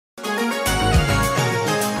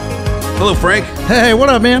Hello, Frank. Hey, what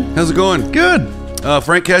up, man? How's it going? Good.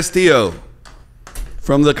 Frank Castillo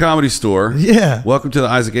from the Comedy Store. Yeah. Welcome to the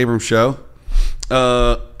Isaac Abrams Show.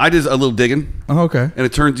 I did a little digging. Oh, okay. And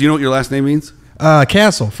it turns, you know what your last name means?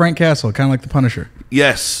 Castle. Frank Castle, kind of like the Punisher.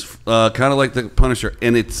 Yes, kind of like the Punisher.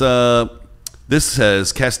 And it's, this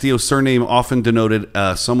says, Castillo's surname often denoted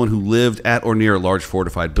someone who lived at or near a large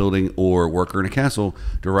fortified building or worker in a castle,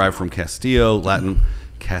 derived from Castillo, Latin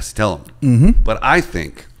castellum. Mm-hmm. But I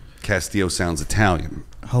think Castillo sounds Italian.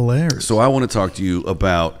 Hilarious. So I want to talk to you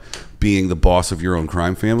about being the boss of your own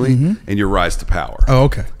crime family and your rise to power. Oh,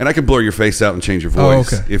 okay. And I can blur your face out and change your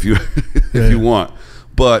voice if you if you want.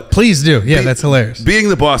 But please do. Yeah, that's hilarious. Being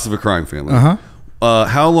the boss of a crime family.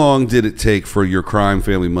 How long did it take for your crime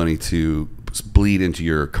family money to bleed into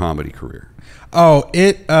your comedy career? Oh,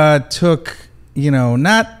 it took,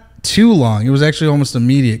 not too long. It was actually almost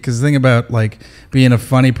immediate, because the thing about like being a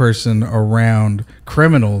funny person around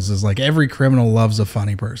criminals is like every criminal loves a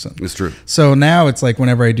funny person. It's true. So now it's like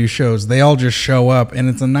whenever I do shows, they all just show up, and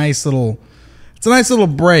it's a nice little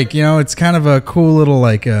break. It's kind of a cool little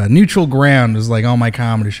like neutral ground is like all my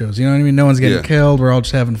comedy shows. You know what I mean? No one's getting killed. We're all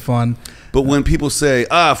just having fun. But when people say,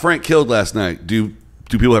 Frank killed last night, do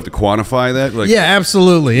people have to quantify that? Like, yeah,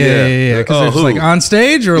 absolutely. Yeah. Because it's like on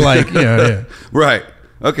stage or like, Right.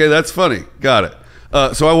 Okay, that's funny. Got it.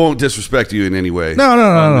 So I won't disrespect you in any way.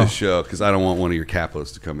 No. This show, because I don't want one of your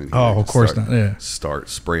capos to come in here. Oh, of course not. Yeah. Start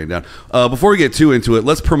spraying down. Before we get too into it,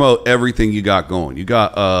 let's promote everything you got going. You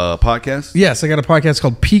got a podcast? Yes, I got a podcast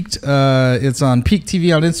called Peaked. It's on Peak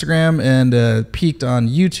TV on Instagram and Peaked on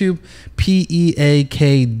YouTube.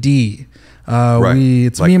 PEAKD. Right.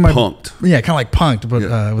 It's like me and my punked. Yeah, kind of like punked,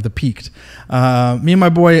 but with a peaked. Me and my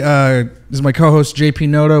boy is my co-host JP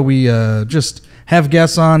Noda. We just have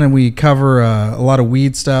guests on and we cover a lot of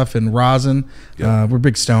weed stuff and rosin. We're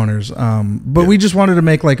big stoners, but we just wanted to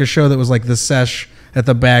make like a show that was like the sesh at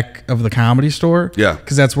the back of the Comedy Store. Yeah,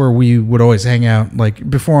 because that's where we would always hang out. Like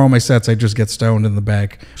before all my sets, I just get stoned in the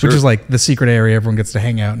back, which is like the secret area everyone gets to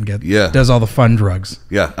hang out and does all the fun drugs.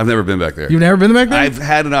 Yeah, I've never been back there. You've never been back there? I've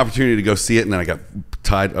had an opportunity to go see it, and then I got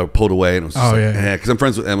pulled away, and it was just because I'm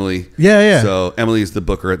friends with Emily. Yeah. So Emily is the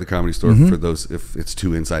booker at the Comedy Store for those if it's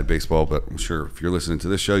too inside baseball, but I'm sure if you're listening to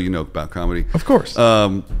this show, you know about comedy, of course.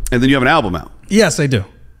 And then you have an album out. Yes, I do.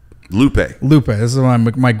 LUPE. This is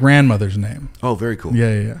my grandmother's name. Oh, very cool.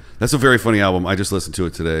 Yeah. That's a very funny album. I just listened to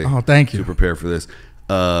it today. Oh, thank you. To prepare for this.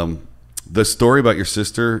 The story about your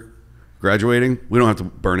sister graduating, we don't have to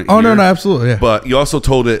burn it here. No, absolutely. Yeah. But you also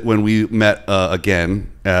told it when we met again,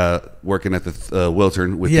 working at the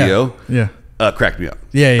Wiltern with Theo. Yeah. Cracked me up.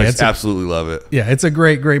 Yeah. I absolutely love it. Yeah, it's a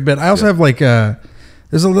great bit. I also have like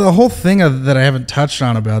there's a whole thing that I haven't touched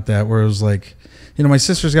on about that, where it was like, my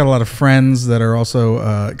sister's got a lot of friends that are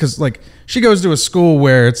also, because like she goes to a school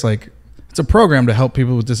where it's like, it's a program to help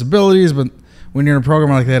people with disabilities, but when you're in a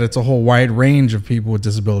program like that, it's a whole wide range of people with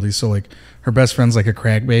disabilities. So like her best friend's like a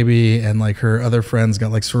crack baby, and like her other friends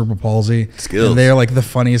got like cerebral palsy. Skills. And they're like the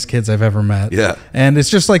funniest kids I've ever met. Yeah. And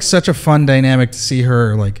it's just like such a fun dynamic to see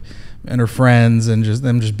her like and her friends and just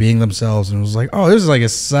them just being themselves. And it was like, oh, this is like a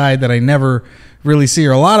side that I never really see,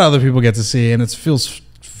 or a lot of other people get to see, and it feels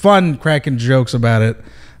fun cracking jokes about it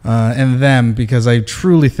and them, because I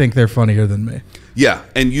truly think they're funnier than me. Yeah,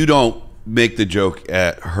 and you don't make the joke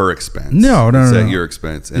at her expense. No. It's at your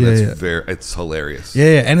expense, and it's hilarious.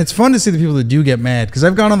 Yeah, and it's fun to see the people that do get mad, because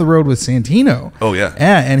I've gone on the road with Santino. Oh yeah,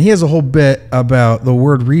 and he has a whole bit about the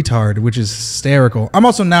word retard, which is hysterical. I'm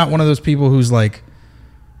also not one of those people who's like,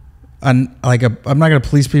 I'm not going to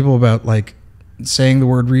police people about like saying the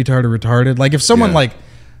word retard or retarded. Like if someone like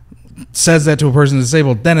says that to a person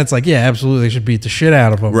disabled, then it's like, yeah, absolutely, they should beat the shit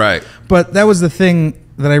out of them. Right. But that was the thing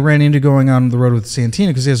that I ran into going on the road with Santino,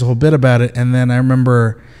 because he has a whole bit about it. And then I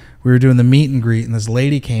remember we were doing the meet and greet, and this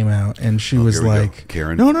lady came out, and she was like,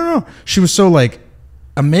 Karen. No. She was so like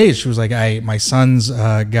amazed. She was like, my son's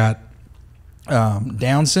got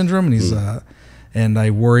Down syndrome, and he's and I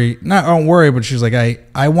don't worry, but she's like,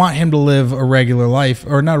 I want him to live a regular life,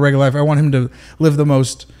 or not a regular life. I want him to live the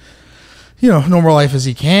most normal life as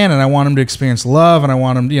he can, and I want him to experience love, and I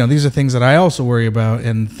want him, these are things that I also worry about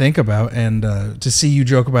and think about, and to see you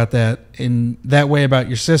joke about that in that way about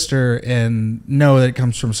your sister and know that it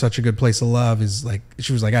comes from such a good place of love is like,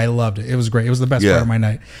 she was like, I loved it. It was great. It was the best part of my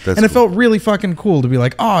night. And it felt really fucking cool to be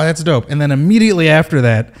like, oh, that's dope. And then immediately after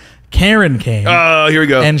that, Karen came. Oh, here we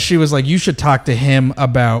go. And she was like, you should talk to him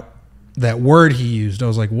about that word he used. I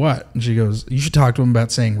was like, what? And she goes, you should talk to him about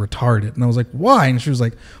saying retarded. And I was like, why? And she was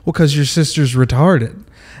like, well, because your sister's retarded.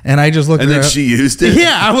 And I just looked at her. And then she used it?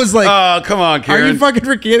 Yeah, I was like, oh, come on, Karen. Are you fucking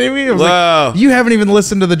kidding me? I was wow. like, you haven't even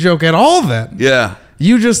listened to the joke at all then. Yeah.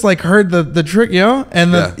 you just like heard the trick,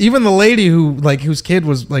 and even the lady whose kid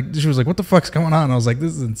was like, she was like, what the fuck's going on? I was like,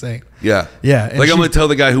 this is insane. Yeah. And like, I'm gonna tell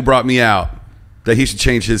the guy who brought me out that he should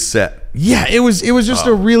change his set. Yeah, it was just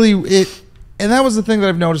and that was the thing that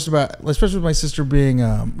I've noticed about, especially with my sister being,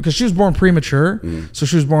 because she was born premature, so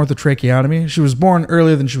she was born with a tracheotomy. She was born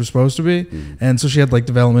earlier than she was supposed to be, and so she had like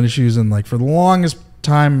development issues, and like for the longest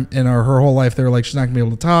time in her whole life, they were like, she's not gonna be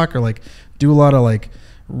able to talk or like do a lot of like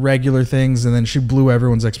regular things, and then she blew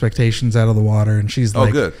everyone's expectations out of the water, and she's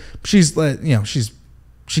like, good. She's like, she's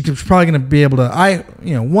probably going to be able to,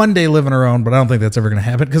 one day live on her own, but I don't think that's ever going to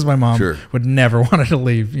happen because my mom would never want her to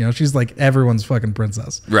leave. She's like everyone's fucking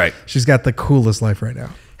princess. Right. She's got the coolest life right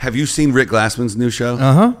now. Have you seen Rick Glassman's new show?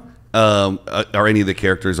 Are any of the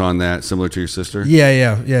characters on that similar to your sister?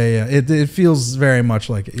 Yeah. It feels very much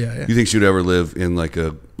like it. Yeah. You think she would ever live in like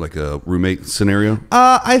a roommate scenario?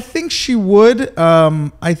 I think she would.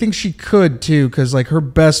 I think she could too, because like her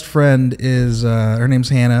best friend is her name's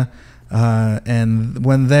Hannah. And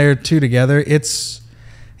when they're two together, it's,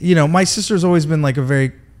 my sister's always been like a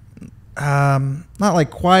very, not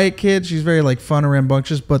like quiet kid. She's very like fun and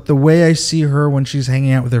rambunctious, but the way I see her when she's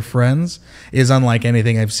hanging out with her friends is unlike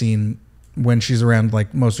anything I've seen when she's around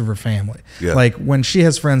like most of her family. Yeah. Like when she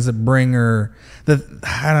has friends that bring her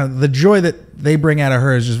the joy that they bring out of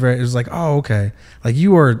her is just it's like, oh, okay. Like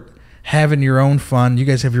you are having your own fun. You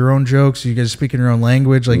guys have your own jokes. You guys speak in your own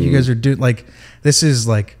language. Like you guys are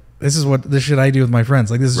this is what this shit I do with my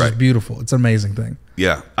friends. Like this is just beautiful. It's an amazing thing.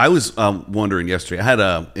 Yeah, I was wondering yesterday. I had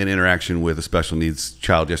an interaction with a special needs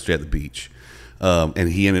child yesterday at the beach, and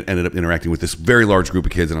he ended up interacting with this very large group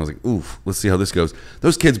of kids. And I was like, "Oof, let's see how this goes."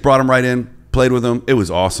 Those kids brought him right in, played with him. It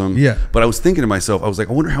was awesome. Yeah. But I was thinking to myself, I was like,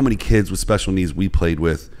 I wonder how many kids with special needs we played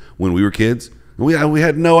with when we were kids. We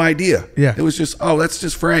had no idea. Yeah. It was just, oh, that's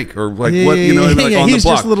just Frank, or like what, like on the block. He's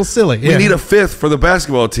just a little silly. We need a fifth for the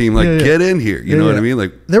basketball team. Like, get in here. You know what I mean?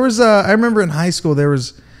 Like, there was, I remember in high school, there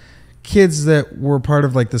was kids that were part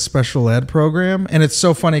of like the special ed program. And it's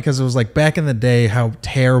so funny because it was like back in the day how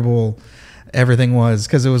terrible everything was,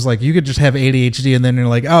 because it was like you could just have ADHD and then you're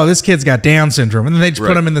like, oh, this kid's got Down syndrome, and then they just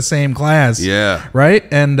put him in the same class. Yeah. Right.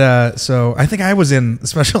 And so I think I was in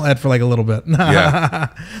special ed for like a little bit. Yeah.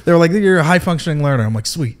 They were like, you're a high functioning learner. I'm like,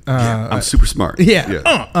 sweet. I'm super smart.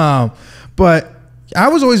 Yeah. But I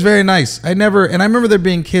was always very nice. And I remember there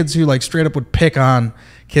being kids who like straight up would pick on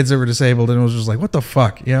kids that were disabled, and it was just like, what the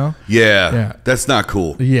fuck, Yeah. That's not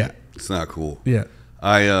cool. Yeah. It's not cool. Yeah.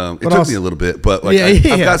 It took me a little bit, but like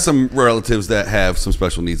I've got some relatives that have some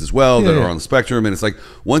special needs as well that are on the spectrum, and it's like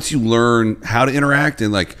once you learn how to interact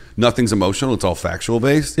and like nothing's emotional, it's all factual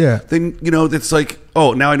based. Yeah. Then it's like,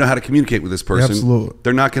 oh, now I know how to communicate with this person. Absolutely.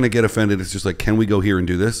 They're not going to get offended. It's just like, can we go here and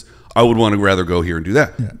do this? I would want to rather go here and do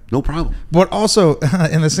that. Yeah. No problem. But also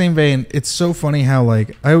in the same vein, it's so funny how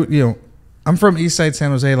like I'm from East Side San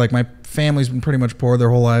Jose. Like my family's been pretty much poor their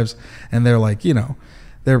whole lives, and they're like,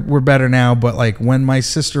 we're better now, but like when my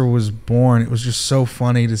sister was born, it was just so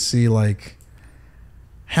funny to see like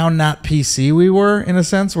how not PC we were in a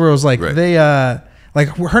sense, where it was like they like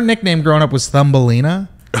her nickname growing up was Thumbelina.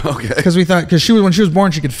 Okay. Because when she was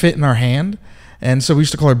born, she could fit in our hand, and so we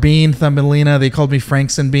used to call her Bean, Thumbelina. They called me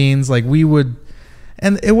Franks and Beans. Like we would,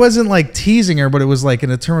 and it wasn't like teasing her, but it was like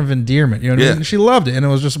in a term of endearment. You know what I mean? And she loved it, and it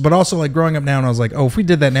was just. But also like growing up now, and I was like, oh, if we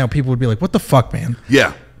did that now, people would be like, what the fuck, man?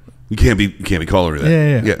 Yeah. You can't be calling her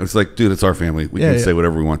that. Yeah. It's like, dude, it's our family. We can say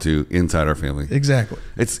whatever we want to inside our family. Exactly.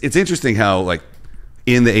 It's interesting how like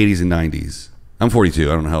in the 80s and 90s. I'm 42.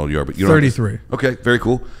 I don't know how old you are, but you're 33. Okay, very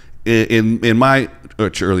cool. In my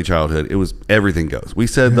early childhood, it was everything goes. We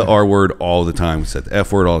said the R word all the time. We said the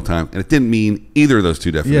F word all the time, and it didn't mean either of those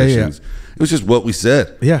two definitions. It was just what we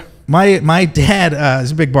said. Yeah. My dad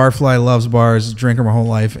is a big bar fly, loves bars, drinker my whole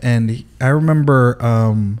life, and I remember,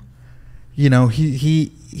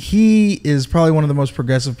 he is probably one of the most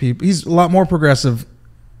progressive people. He's a lot more progressive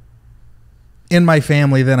in my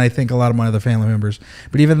family than I think a lot of my other family members.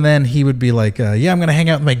 But even then, he would be like, I'm going to hang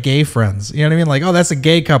out with my gay friends. You know what I mean? Like, oh, that's a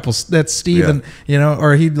gay couple. That's Steve and,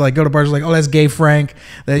 or he'd like go to bars like, oh, that's gay Frank.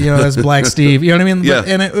 That, that's black Steve. You know what I mean? Yeah.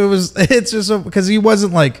 And it's just so, because he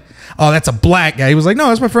wasn't like, oh, that's a black guy. He was like, no,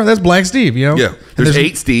 that's my friend. That's black Steve, Yeah. There's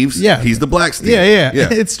 8 Steves. Yeah. He's the black Steve. Yeah.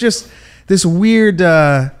 It's just this weird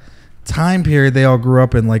time period they all grew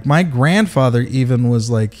up in. Like my grandfather even was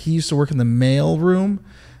like, he used to work in the mail room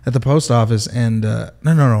at the post office, and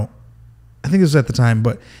no, I think it was at the time,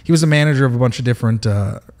 but he was a manager of a bunch of different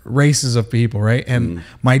races of people, right? And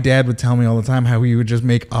my dad would tell me all the time how he would just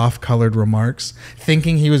make off-colored remarks,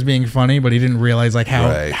 thinking he was being funny, but he didn't realize like how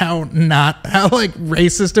like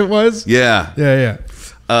racist it was. Yeah.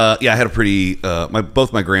 Yeah, I had a pretty.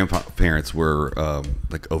 Both my grandparents were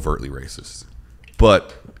like overtly racist,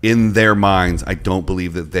 but in their minds, I don't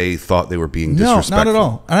believe that they thought they were being disrespectful. No, not at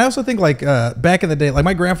all. And I also think like back in the day, like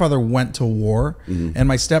my grandfather went to war, and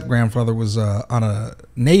my step grandfather was on a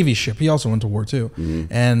Navy ship. He also went to war too,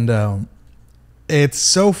 and it's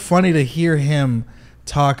so funny to hear him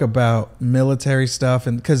talk about military stuff,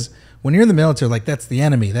 and because when you're in the military, like that's the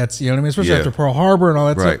enemy. That's, you know what I mean? Especially after Pearl Harbor and all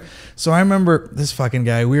that stuff. So I remember this fucking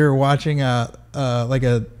guy. We were watching like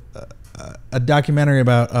a documentary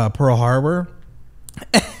about Pearl Harbor,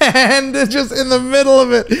 and just in the middle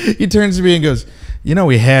of it, he turns to me and goes, "You know,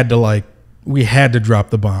 we had to drop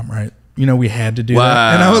the bomb, right? You know, we had to do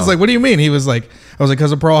that." And I was like, "What do you mean?" He was like, "I was like,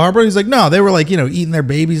 because of Pearl Harbor." He's like, "No, they were like, you know, eating their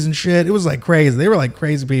babies and shit. It was like crazy. They were like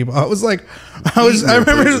crazy people." I was like, I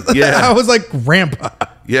remember, I was like, "Grandpa."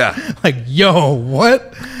 Yeah. Like, yo,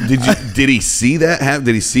 what? Did he see that happen?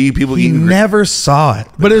 Did he see people He eating? never saw it.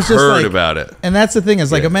 But it was just heard like, about it. And that's the thing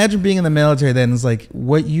is like, imagine being in the military then. It's like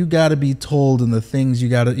what you got to be told and the things you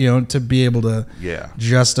got to, you know, to be able to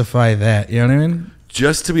justify that. You know what I mean?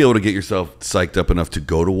 Just to be able to get yourself psyched up enough to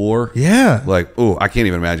go to war. Yeah. Like, oh, I can't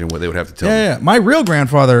even imagine what they would have to tell me. Yeah. My real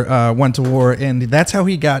grandfather went to war, and that's how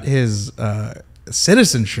he got his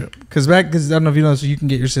citizenship. Because I don't know if you know, so you can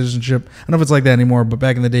get your citizenship. I don't know if it's like that anymore, but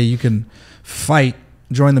back in the day, you can fight,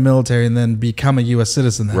 join the military, and then become a U.S.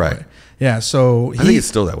 citizen that way. Yeah, so I think it's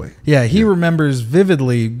still that way. Yeah, he remembers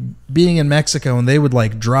vividly being in Mexico, and they would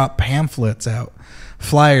like drop pamphlets out,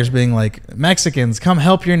 flyers being like, "Mexicans, come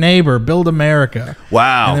help your neighbor, build America."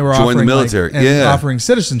 Wow, and they were join the military, offering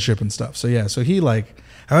citizenship and stuff. So yeah, so he like,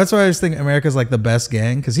 that's why I always think America's like the best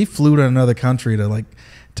gang, because he flew to another country to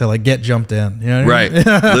get jumped in. You know what I mean?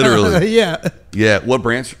 Literally. Yeah. Yeah. What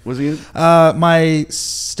branch was he in? My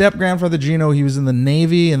step grandfather Gino, he was in the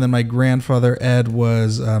Navy, and then my grandfather Ed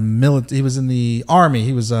was he was in the Army.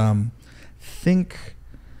 He was think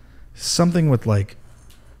something with like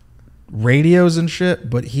radios and shit,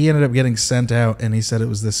 but he ended up getting sent out, and he said it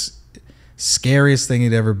was this scariest thing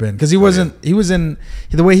he'd ever been, because he was in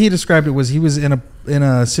the way he described it was he was in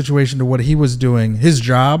a situation to what he was doing. His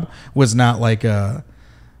job was not like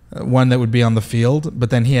one that would be on the field, but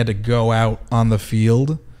then he had to go out on the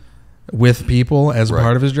field with people as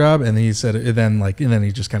part of his job, and he said and then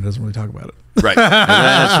he just kind of doesn't really talk about it. Right. And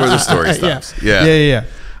that's where the story stops. Yeah.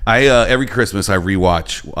 I every Christmas I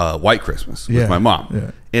rewatch White Christmas with my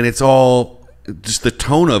mom, and it's all just the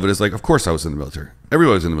tone of it is like, of course I was in the military.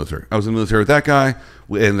 Everybody was in the military. I was in the military with that guy,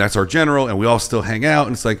 and that's our general, and we all still hang out.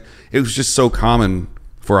 And it's like, it was just so common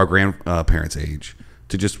for our grandparents' age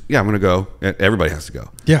to just, I'm going to go. Everybody has to go.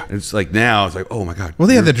 Yeah. And it's like now, it's like, oh my God. Well,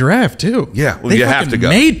 they had the draft too. Yeah. Well, they you have to go.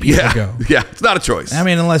 Made people go. Yeah. It's not a choice. I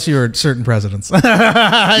mean, unless you were certain presidents.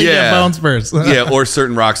 Bone spurs. Or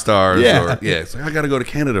certain rock stars. It's like, I got to go to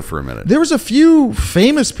Canada for a minute. There was a few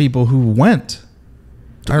famous people who went.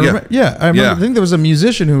 I remember, I think there was a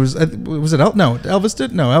musician who was it Elvis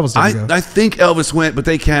did? No, Elvis didn't go. I think Elvis went, but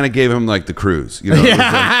they kind of gave him like the cruise. You know,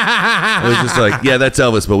 it was just like, that's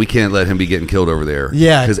Elvis, but we can't let him be getting killed over there.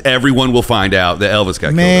 Yeah, because everyone will find out that Elvis got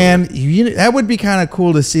killed. Man, that would be kind of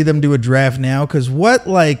cool to see them do a draft now. Because what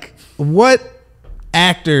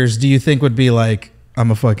actors do you think would be like, I'm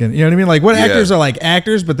a fucking, you know what I mean? Like, what actors are like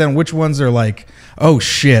actors, but then which ones are like, oh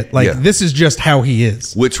shit, like this is just how he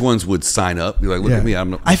is. Which ones would sign up? Be like, look at me.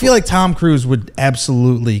 I feel like Tom Cruise would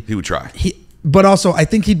absolutely. He would try. But also, I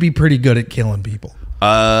think he'd be pretty good at killing people.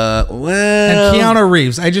 Well, and Keanu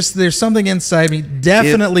Reeves. There's something inside me.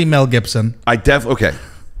 Definitely Mel Gibson. Okay.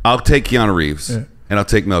 I'll take Keanu Reeves and I'll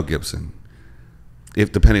take Mel Gibson,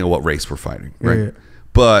 if depending on what race we're fighting, right? Yeah.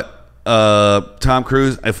 But Tom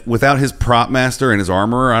Cruise, without his prop master and his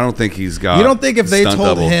armorer, I don't think he's got. You don't think if they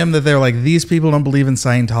told him that they're like, these people don't believe in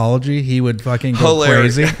Scientology, he would fucking go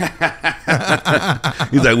crazy?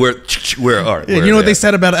 He's like, where are? You know what they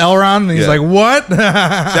said about Elron? And he's like, what?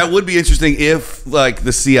 That would be interesting if like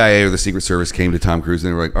the CIA or the Secret Service came to Tom Cruise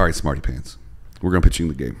and they were like, all right, smarty pants, we're gonna put you in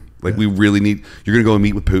the game. Like we really need. You're gonna go and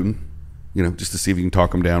meet with Putin, just to see if you can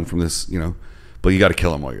talk him down from this, But you got to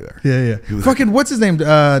kill him while you're there. Yeah. Fucking, what's his name?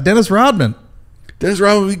 Dennis Rodman. Dennis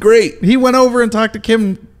Rodman would be great. He went over and talked to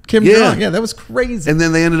Kim Jong. Yeah, that was crazy. And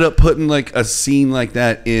then they ended up putting like a scene like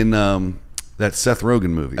that in that Seth Rogen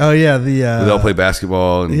movie. Oh yeah, they all play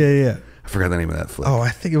basketball. And yeah. I forgot the name of that flick. Oh, I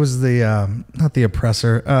think it was the not the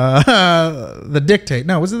Oppressor, the Dictator.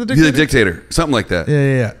 No, was it the Dictator? The Dictator, something like that.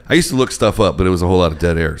 Yeah. I used to look stuff up, but it was a whole lot of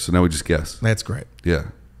dead air. So now we just guess. That's great. Yeah.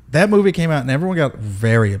 That movie came out and everyone got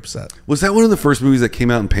very upset. Was that one of the first movies that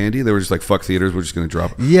came out in Pandy? They were just like, fuck theaters, we're just going to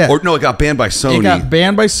drop it. Yeah. Or no, it got banned by Sony. It got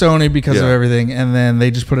banned by Sony because of everything, and then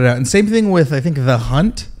they just put it out. And same thing with, I think, The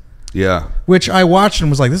Hunt. Yeah. which I watched and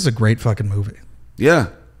was like, this is a great fucking movie. Yeah.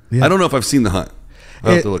 Yeah. I don't know if I've seen The Hunt.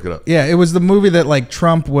 I'll have to look it up. Yeah, it was the movie that like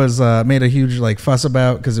Trump was made a huge like fuss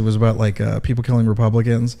about because it was about like people killing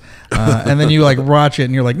Republicans, and then you like watch it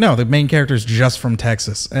and you're like, no, the main character is just from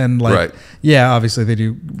Texas, and like, Right. yeah, obviously they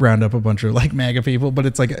do round up a bunch of like MAGA people, but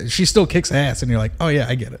it's like she still kicks ass, and you're like, oh yeah,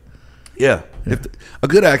 I get it. Yeah. If a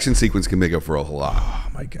good action sequence can make up for a whole lot. Oh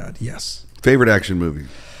my god, yes. Favorite action movie?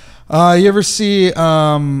 You ever see?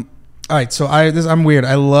 All right, so I'm weird.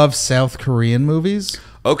 I love South Korean movies.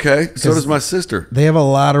 Okay. So does my sister. They have a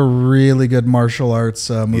lot of really good martial arts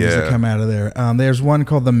movies that Yeah. come out of there. There's one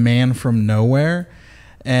called The Man from Nowhere,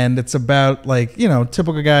 and it's about like, you know,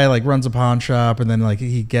 typical guy like runs a pawn shop, and then like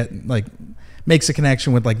he makes a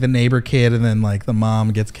connection with like the neighbor kid, and then like the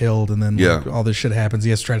mom gets killed, and then like, all this shit happens.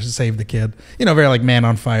 He has to try to save the kid. You know, very like Man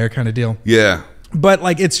on Fire kind of deal. Yeah. But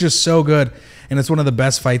like it's just so good, and it's one of the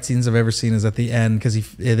best fight scenes I've ever seen. Is at the end because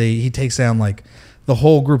he takes down like the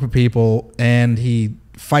whole group of people, and he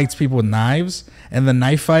fights people with knives, and the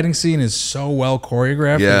knife fighting scene is so well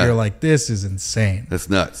choreographed that you're like, this is insane. That's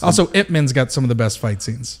nuts. Also, Ip Man's got some of the best fight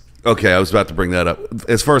scenes. Okay, I was about to bring that up.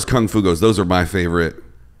 As far as Kung Fu goes, those are my favorite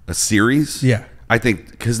series. Yeah. I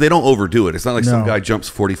think because they don't overdo it. It's not like some guy jumps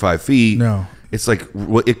 45 feet. No. It's like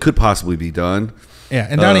it could possibly be done. Yeah,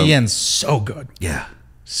 and Donnie Yen's so good. Yeah.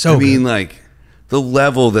 So I mean, good. like the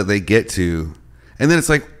level that they get to, and then it's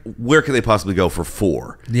like, where could they possibly go for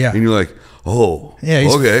 4? Yeah. And you're like, oh, Yeah,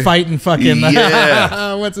 he's okay. fighting fucking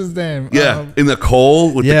Yeah. what's his name? Yeah, in the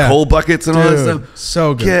coal with the coal buckets and all that Dude, stuff.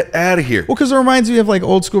 so good. Get out of here. Well, because it reminds me of like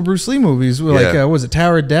old school Bruce Lee movies. Where, like, Yeah. was it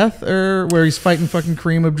Tower of Death, or where he's fighting fucking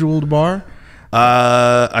Kareem Abdul-Jabbar?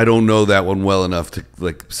 I don't know that one well enough to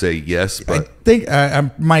like say yes, I but think I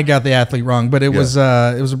might got the athlete wrong, but it was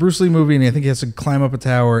a Bruce Lee movie, and I think he has to climb up a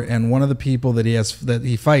tower, and one of the people that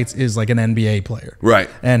he fights is like an NBA player, right.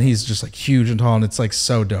 and he's just like huge and tall, and it's like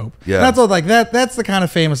so dope. Yeah. And that's all like that. That's the kind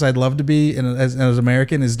of famous I'd love to be as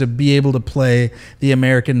American, is to be able to play the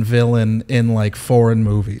American villain in like foreign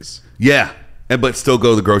movies. Yeah. But still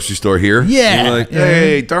go to the grocery store here. Yeah. And you're like,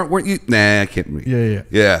 hey, weren't you? Nah, I can't.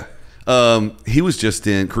 Yeah. He was just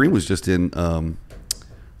in. Kareem was just in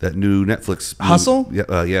that new Netflix movie. Hustle?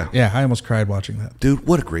 Yeah. Yeah, I almost cried watching that. Dude,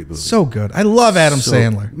 what a great movie. So good. I love Adam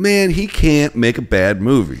Sandler. Man, he can't make a bad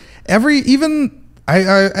movie. I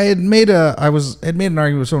had made an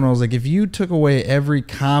argument with someone. I was like, if you took away every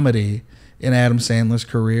comedy in Adam Sandler's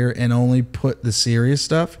career and only put the serious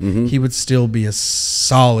stuff, he would still be a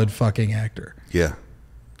solid fucking actor. Yeah.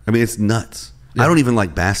 I mean, it's nuts. I don't even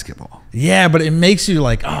like basketball. Yeah, but it makes you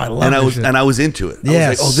like, oh, I love this shit. And I was into it. Yeah,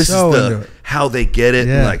 I was like, oh, this so into is it. how they get it,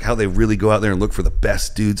 Yeah. and like how they really go out there and look for the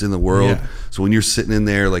best dudes in the world. Yeah. So when you're sitting in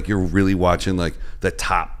there, like you're really watching like the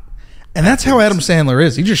top. And that's how Adam Sandler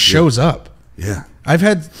is. He just shows up. Yeah.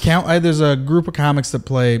 There's a group of comics that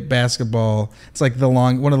play basketball. It's like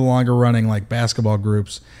one of the longer running like basketball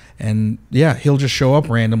groups. And yeah, he'll just show up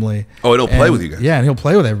randomly. Oh, and he'll play with you guys. Yeah, and he'll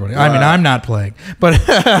play with everybody. I mean, I'm not playing, but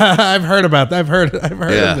I've heard about that. I've heard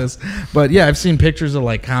Yeah. of this. But yeah, I've seen pictures of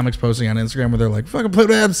like comics posting on Instagram where they're like, "Fucking play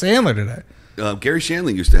with Adam Sandler today." Gary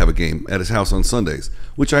Shandling used to have a game at his house on Sundays,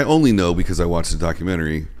 which I only know because I watched a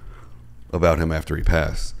documentary about him after he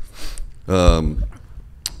passed. Cool.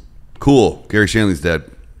 Gary Shandling's dead.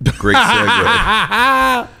 Great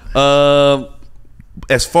segue.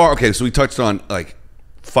 So we touched on like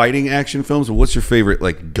fighting action films. What's your favorite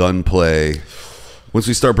like gunplay? Once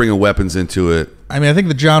we start bringing weapons into it. I mean, I think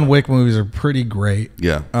the John Wick movies are pretty great.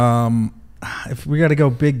 Yeah. If we got to go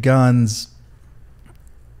big guns,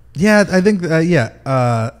 yeah, I think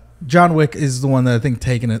John Wick is the one that I think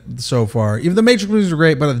taken it so far. Even the Matrix movies are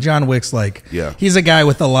great, but John Wick's like, he's a guy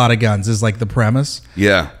with a lot of guns is like the premise.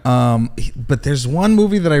 Yeah. But there's one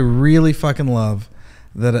movie that I really fucking love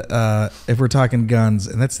that if we're talking guns,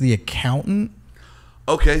 and that's The Accountant.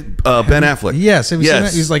 Okay. Ben Affleck. Yes. Have you seen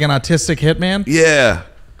that? He's like an autistic hitman. Yeah.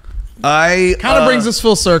 I kind of brings us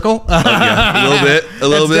full circle. Yeah, a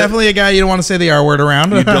little bit. Definitely a guy you don't want to say the R word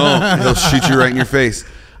around. You don't. He'll shoot you right in your face.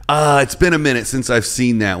 It's been a minute since I've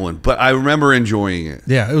seen that one, but I remember enjoying it.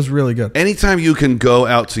 Yeah, it was really good. Anytime you can go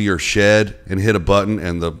out to your shed and hit a button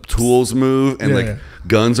and the tools move and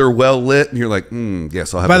guns are well lit, and you're like,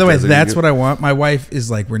 yes, I'll have. By the way, that's what I want. My wife is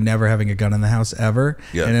like, we're never having a gun in the house ever.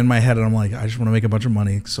 Yeah. And in my head, I'm like, I just want to make a bunch of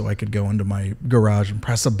money so I could go into my garage and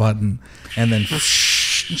press a button, and then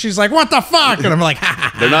and she's like, what the fuck? And I'm like,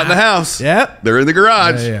 they're not in the house. Yeah, they're in the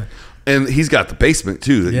garage. Yeah. And he's got the basement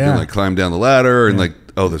too that you can like climb down the ladder and like,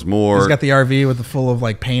 oh, there's more. He's got the RV with the full of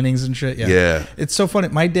like paintings and shit. Yeah. It's so funny.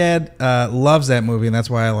 My dad loves that movie, and that's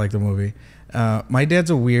why I like the movie. My dad's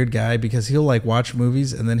a weird guy because he'll like watch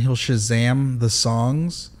movies and then he'll Shazam the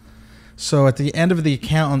songs. So at the end of The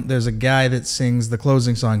Accountant, there's a guy that sings the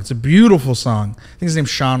closing song. It's a beautiful song. I think his name's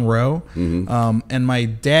Sean Rowe. And my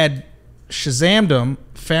dad Shazammed him,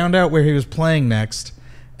 found out where he was playing next,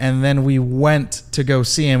 and then we went to go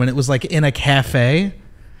see him, and it was like in a cafe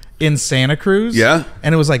in Santa Cruz. Yeah.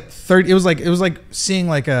 And it was like 30. It was like seeing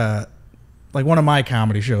like one of my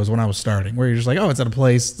comedy shows when I was starting, where you're just like, oh, it's at a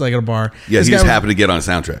place, like at a bar. Yeah, this he just happened to get on a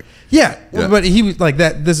soundtrack. Yeah, but he was like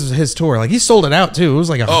that. This is his tour. Like he sold it out too. It was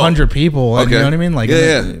like 100 people. And, okay. You know what I mean? Like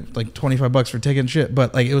yeah. Like $25 for ticket and shit.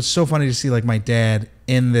 But like it was so funny to see like my dad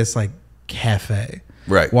in this like cafe,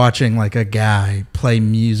 right, watching like a guy play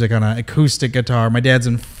music on an acoustic guitar. My dad's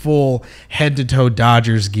in full head to toe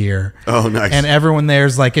Dodgers gear. Oh, nice. And everyone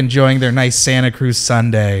there's like enjoying their nice Santa Cruz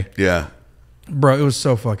Sunday. Yeah. Bro, it was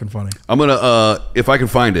so fucking funny. I'm gonna if I can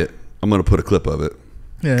find it, I'm gonna put a clip of it.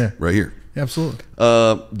 Yeah. Right here. Absolutely.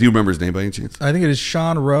 Do you remember his name by any chance? I think it is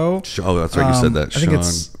Sean Rowe. Oh, that's right. You said that. I think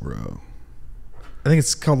Sean Rowe. I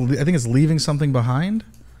think it's Leaving Something Behind.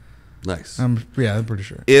 Nice. Yeah, I'm pretty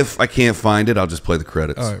sure. If I can't find it, I'll just play the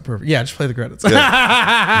credits. All right, perfect. Yeah, just play the credits.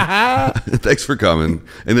 Yeah. Thanks for coming.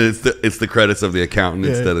 And then it's the credits of The Accountant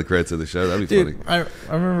instead of the credits of the show. That'd be funny. I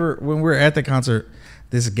remember when we were at the concert,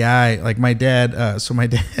 this guy, like my dad, my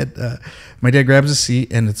dad grabs a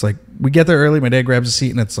seat, and it's like, we get there early, my dad grabs a seat,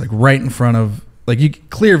 and it's like right in front of, like, you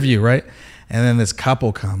clear view, right? And then this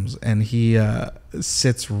couple comes, and he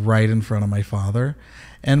sits right in front of my father.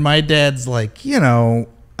 And my dad's like, you know,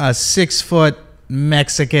 a 6-foot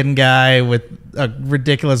Mexican guy with a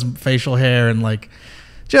ridiculous facial hair, and like,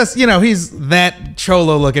 just, you know, he's that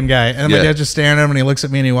cholo looking guy. And my dad's just staring at him, and he looks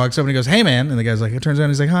at me, and he walks up and he goes, hey man. And the guy's like, it turns out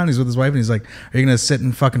he's like, huh? And he's with his wife, and he's like, are you gonna sit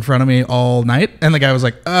in fucking front of me all night? And the guy was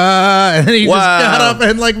like, and then he just got up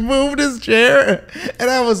and like moved his chair. And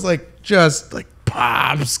I was like, just like,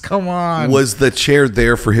 Pops, come on. Was the chair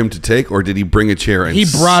there for him to take, or did he bring a chair? And he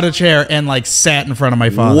brought a chair and like sat in front of my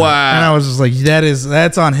father. Wow. And I was just like,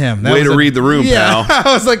 that's on him. Way to read the room, pal.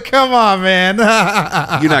 I was like, come on, man.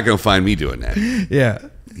 You're not gonna find me doing that. Yeah.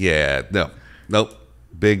 Yeah. Nope.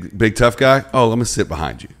 Big tough guy. Oh, I'm gonna sit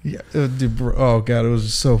behind you. Yeah. Dude, oh god, it was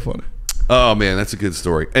just so funny. Oh man, that's a good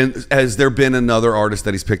story. And has there been another artist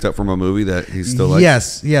that he's picked up from a movie that he's still like?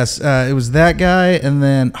 Yes. It was that guy, and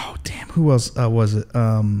then who else was it?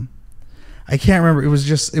 I can't remember. It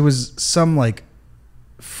was some like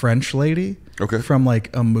French lady. Okay. From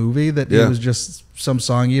like a movie that it was just some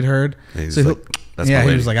song he'd heard. And he's like, that's my he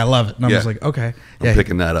lady. was like, I love it, and I was like, okay, I'm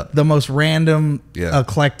picking that up. The most random,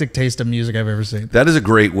 eclectic taste of music I've ever seen. That is a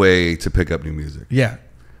great way to pick up new music. Yeah.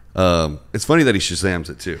 It's funny that he Shazams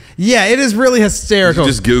it too. Yeah, it is really hysterical. You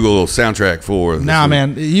just Google soundtrack for. Nah,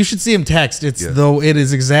 man, you should see him text. It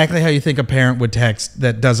is exactly how you think a parent would text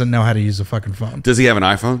that doesn't know how to use a fucking phone. Does he have an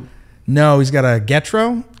iPhone? No, he's got a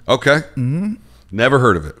Getro. Okay. Mm-hmm. Never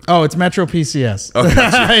heard of it. Oh, it's Metro PCS.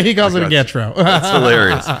 Okay, he calls it a Getro. That's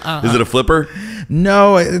hilarious. Is it a flipper?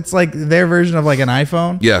 No, it's like their version of like an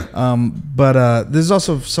iPhone. Yeah. But there's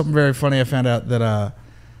also something very funny. I found out that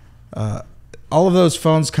all of those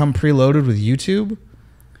phones come preloaded with YouTube.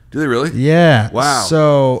 Do they really? Yeah. Wow.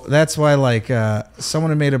 So that's why like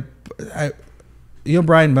someone had made you know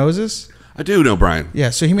Brian Moses? I do know Brian. Yeah,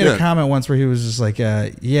 so he made a comment once where he was just like,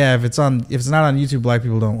 if it's not on YouTube, black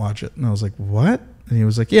people don't watch it. And I was like, what? And he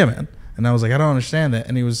was like, yeah, man. And I was like, I don't understand that.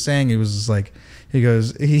 And he was saying, he was just like, he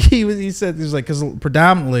goes, he said, he was like, because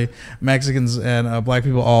predominantly Mexicans and black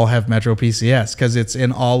people all have Metro PCS because it's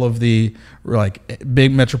in all of the like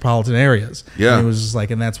big metropolitan areas. Yeah. And it was just like,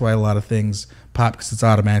 and that's why a lot of things pop because it's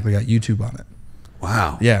automatically got YouTube on it.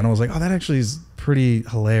 Wow. Yeah, and I was like, oh, that actually is pretty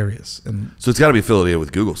hilarious. And so it's got to be affiliated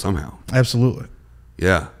with Google somehow. Absolutely.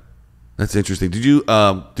 Yeah, that's interesting. Did you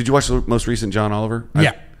watch the most recent John Oliver?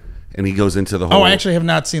 Yeah. And he goes into the whole. Oh, I actually have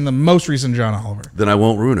not seen the most recent John Oliver. Then I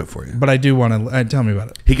won't ruin it for you. But I do want to. Tell me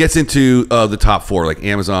about it. He gets into the top 4, like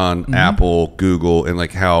Amazon, Apple, Google, and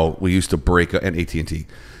like how we used to break up, and AT&T.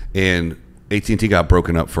 And AT&T got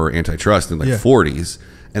broken up for antitrust in like 40s,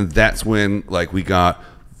 and that's when like we got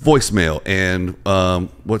voicemail and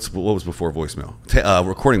what was before voicemail?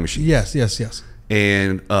 Recording machine. Yes.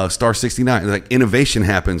 And Star 69. Like innovation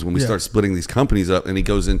happens when we start splitting these companies up, and he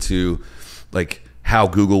goes into like how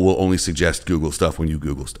Google will only suggest Google stuff when you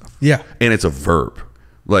Google stuff. Yeah. And it's a verb.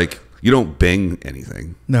 Like you don't Bing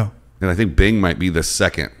anything. No. And I think Bing might be the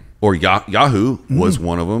second, or Yahoo was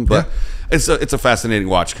one of them. But it's a fascinating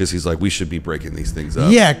watch because he's like, we should be breaking these things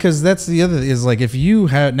up. Yeah, because that's the other is like if you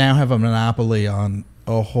now have a monopoly on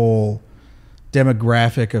a whole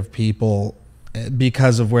demographic of people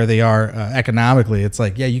because of where they are economically, it's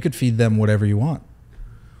like, yeah, you could feed them whatever you want.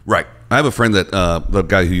 Right. I have a friend that the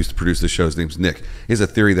guy who used to produce the show, his name's Nick. He has a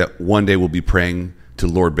theory that one day we'll be praying to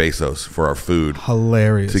Lord Bezos for our food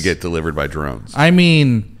Hilarious. to get delivered by drones. I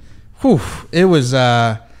mean, whew, it was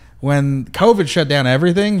when COVID shut down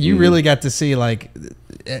everything. You really got to see like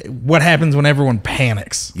what happens when everyone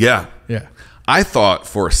panics. Yeah. Yeah. I thought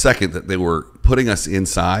for a second that they were putting us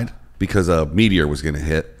inside because a meteor was going to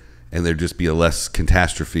hit, and there'd just be a less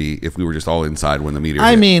catastrophe if we were just all inside when the meteor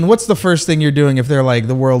hit. mean, what's the first thing you're doing if they're like,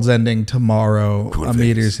 the world's ending tomorrow, a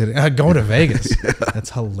meteor's hitting? Going to Vegas.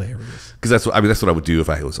 That's hilarious. Because that's what I would do if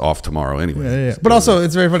I was off tomorrow anyway. Yeah. But also,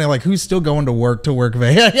 it's very funny. Like, who's still going to work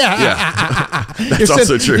Vegas? Yeah. That's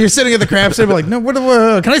also true. You're sitting at the craps table like, no, what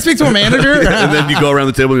can I speak to a manager? And then you go around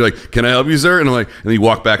the table and you're like, can I help you, sir? And I'm like, and then you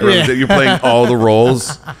walk back around the table. You're playing all the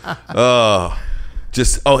roles. What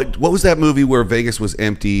was that movie where Vegas was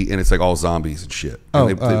empty and it's like all zombies and shit? And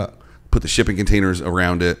they put the shipping containers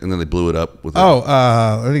around it and then they blew it up with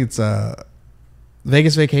I think it's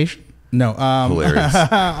Vegas Vacation. No, hilarious.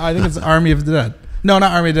 I think it's Army of the Dead. No,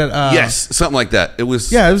 not Army of the Dead. Yes, something like that. It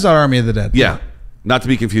was. Yeah, it was Army of the Dead. Yeah, not to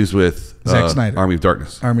be confused with Zack Snyder. Army of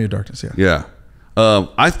Darkness. Army of Darkness. Yeah. Yeah.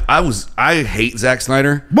 I hate Zack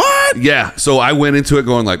Snyder. What? Yeah. So I went into it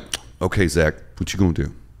going like, okay, Zack, what you gonna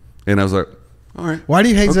do? And I was like, all right. Why do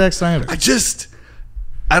you hate Zack Snyder?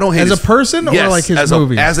 I don't hate as a person or like his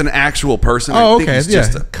movies? As an actual person. Oh, I think he's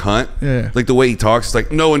just a cunt. Yeah. Like the way he talks, it's like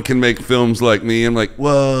no one can make films like me. I'm like,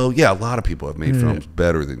 well, yeah, a lot of people have made films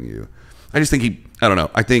better than you. I just think I don't know.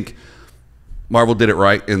 I think Marvel did it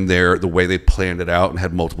right in the way they planned it out and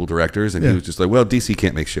had multiple directors, and he was just like, well, DC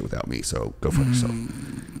can't make shit without me, so go fuck yourself.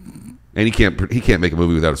 And he can't make a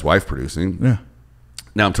movie without his wife producing. Yeah.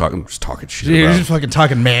 Now I'm just talking shit. You're just fucking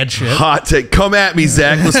talking mad shit. Hot take. Come at me,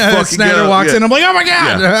 Zach. Let's fucking Snyder go. walks in. I'm like, oh my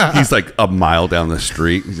God. Yeah. He's like a mile down the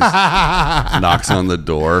street. He just knocks on the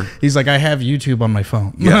door. He's like, I have YouTube on my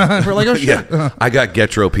phone. Yeah. We're like, oh shit. Yeah. I got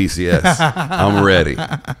Getro PCS. I'm ready.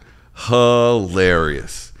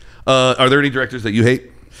 Hilarious. Are there any directors that you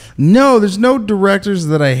hate? No, there's no directors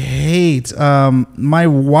that I hate. My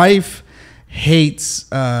wife hates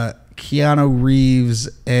Keanu Reeves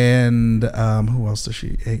and who else does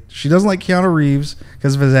she hate? She doesn't like Keanu Reeves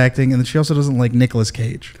because of his acting, and then she also doesn't like Nicolas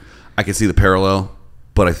Cage. I can see the parallel,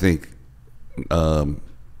 but I think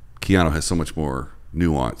Keanu has so much more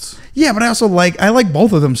nuance. Yeah, but I like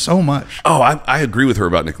both of them so much. Oh, I agree with her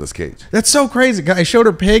about Nicolas Cage. That's so crazy. I showed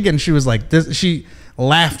her Pig, and she was like, she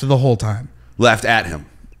laughed the whole time. Laughed at him.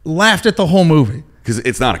 Laughed at the whole movie. Because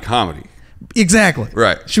it's not a comedy. Exactly.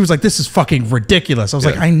 Right. She was like, this is fucking ridiculous. I was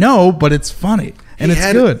like, I know, but it's funny. And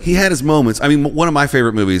it's good. He had his moments. I mean, one of my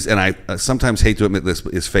favorite movies, and I sometimes hate to admit this,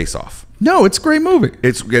 is Face Off. No, it's a great movie.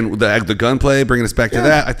 It's again the gunplay, bringing us back to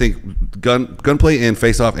that. I think gunplay and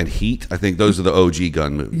Face Off and Heat. I think those are the OG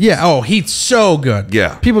gun movies. Yeah. Oh, Heat's so good.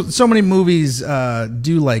 Yeah. So many movies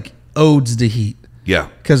do like odes to Heat. Yeah.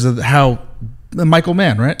 Because of how Michael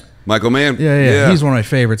Mann, right? Michael Mann. Yeah. He's one of my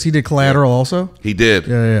favorites. He did Collateral also. He did.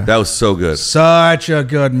 Yeah. That was so good. Such a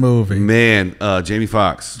good movie. Man, Jamie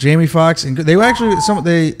Foxx. Jamie Foxx, and they were actually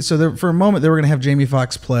for a moment they were going to have Jamie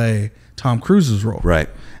Foxx play Tom Cruise's role. Right.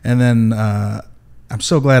 And then I'm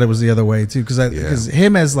so glad it was the other way too, because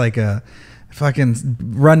him as like a fucking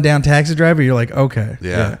rundown taxi driver, you're like, okay.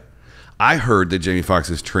 Yeah. I heard that Jamie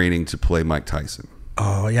Foxx is training to play Mike Tyson.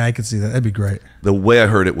 Oh yeah, I could see that. That'd be great. The way I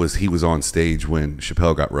heard it was he was on stage when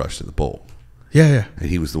Chappelle got rushed at the bowl. Yeah. And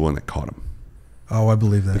he was the one that caught him. Oh, I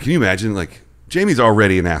believe that. But can you imagine? Like, Jamie's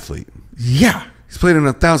already an athlete. Yeah. He's played in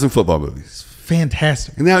 1,000 football movies.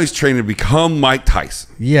 Fantastic. And now he's training to become Mike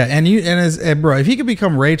Tyson. Yeah, and bro, if he could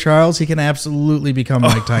become Ray Charles, he can absolutely become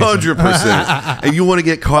Mike Tyson. 100%. And you want to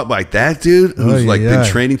get caught by that dude who's been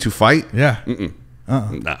training to fight? Yeah.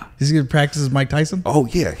 Nah. He's gonna practice as Mike Tyson? Oh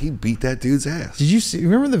yeah, he beat that dude's ass. Did you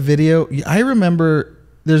remember the video? I remember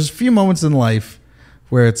there's a few moments in life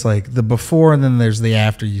where it's like the before and then there's the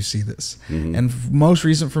after you see this. Mm-hmm. And most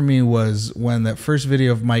recent for me was when that first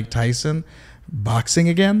video of Mike Tyson boxing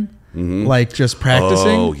again, like just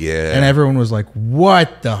practicing. Oh yeah. And everyone was like,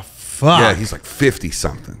 what the fuck? Yeah, he's like 50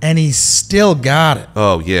 something. And he still got it.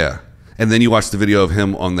 Oh yeah. And then you watch the video of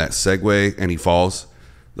him on that Segway and he falls.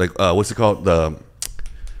 Like what's it called?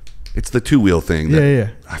 It's the two-wheel thing.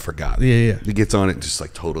 Yeah. I forgot. Yeah. He gets on it and just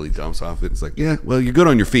like totally dumps off it. It's like, yeah, well, you're good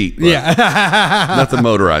on your feet. Yeah. Nothing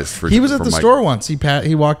motorized for. He was at the store once. He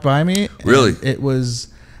walked by me. Really?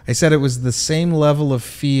 I said it was the same level of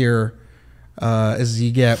fear as you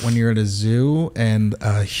get when you're at a zoo and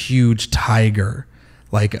a huge tiger,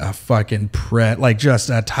 like a fucking like just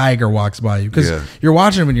a tiger walks by you, because you're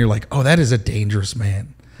watching him and you're like, oh, that is a dangerous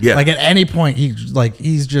man. Yeah. Like at any point he's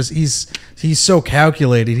so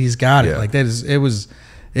calculated. He's got it. Like that is, I was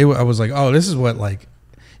like, oh, this is what like,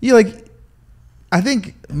 you I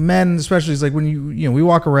think men, especially, is like when you know, we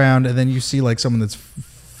walk around and then you see like someone that's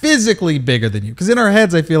physically bigger than you. Because in our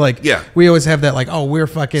heads, I feel like we always have that like, oh, we're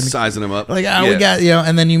fucking sizing them up. Like, oh, we got, you know,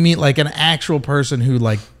 and then you meet like an actual person who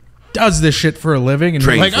like does this shit for a living, and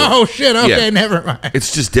you're like, oh shit, okay, never mind.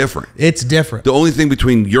 It's just different. It's different. The only thing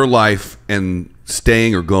between your life and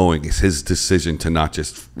staying or going is his decision to not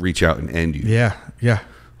just reach out and end you. Yeah.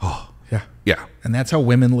 Oh. Yeah. Yeah. And that's how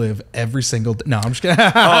women live every single day. No, I'm just kidding.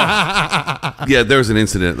 Yeah, there was an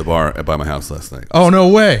incident at the bar by my house last night. Oh, no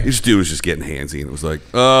way. This dude was just getting handsy, and it was like,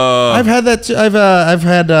 I've had that too. I've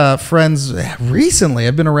had friends recently.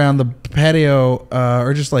 I've been around the patio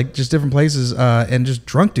or just different places and just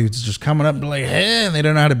drunk dudes just coming up and be like, hey, and they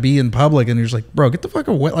don't know how to be in public, and you're just like, bro, get the fuck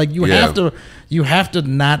away. Like you have to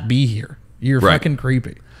not be here. You're fucking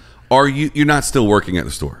creepy. Are you're not still working at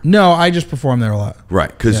the store? No, I just perform there a lot. Right,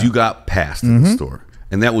 because you got passed at the store.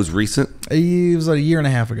 And that was recent? It was like a year and a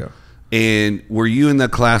half ago. And were you in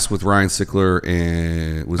that class with Ryan Sickler,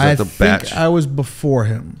 and was that the batch? I was before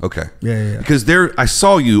him. Okay. Yeah. Because I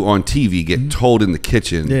saw you on TV get told in the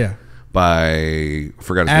kitchen by, I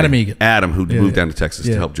forgot his Adam name. Egan. Adam, who moved down to Texas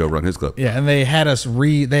to help Joe run his club. Yeah, and they had us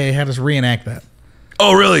reenact that.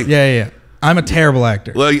 Oh, really? Yeah. I'm a terrible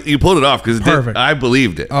actor. Well, you pulled it off because I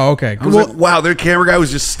believed it. Oh, okay. I was like, wow, their camera guy was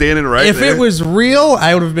just standing right there. If it was real,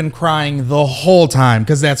 I would have been crying the whole time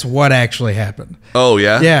because that's what actually happened. Oh,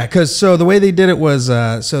 yeah? Yeah, because so the way they did it was,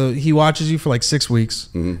 so he watches you for like 6 weeks,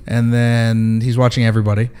 and then he's watching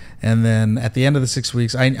everybody. And then at the end of the 6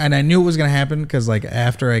 weeks, I knew it was going to happen because like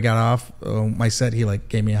after I got off my set, he like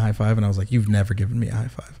gave me a high five, and I was like, you've never given me a high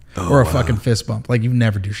five. Or a fucking fist bump. Like, you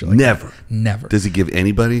never do shit like that. Never. Does he give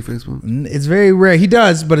anybody a fist bump? It's very rare. He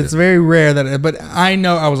does, but it's very rare that. But I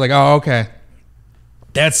know, I was like, oh, okay.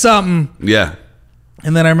 That's something. Yeah.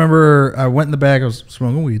 And then I remember I went in the back, I was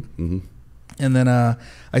smoking weed. And then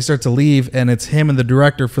I start to leave, and it's him and the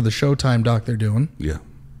director for the Showtime doc they're doing. Yeah.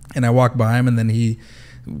 And I walk by him, and then he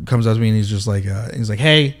comes up to me, and he's just like,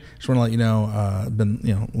 hey, just want to let you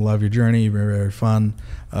know, love your journey. You're very, very fun.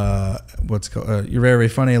 You're very, very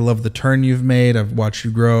funny. I love the turn you've made. I've watched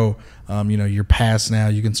you grow. You're past now.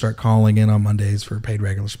 You can start calling in on Mondays for paid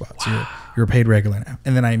regular spots. Wow. You're a paid regular now.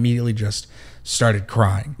 And then I immediately just started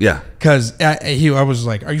crying. Yeah. Because I was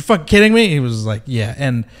like, are you fucking kidding me? He was like, yeah.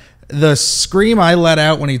 And the scream I let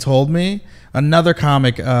out when he told me, another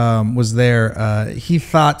comic was there. He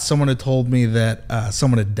thought someone had told me that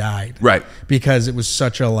someone had died. Right. Because it was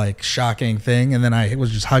such a like shocking thing. And then I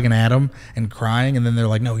was just hugging Adam and crying. And then they're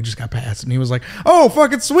like, no, he just got passed. And he was like, oh,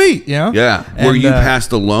 fucking sweet. You know? Yeah. And, were you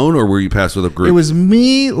passed alone or were you passed with a group? It was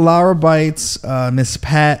me, Laura Bites, Miss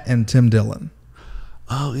Pat, and Tim Dillon.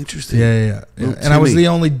 Oh, interesting. Yeah. And I was the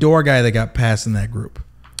only door guy that got passed in that group.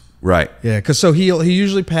 Right. Yeah, because so he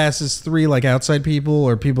usually passes 3 like outside people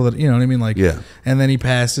or people that, you know what I mean, like, and then he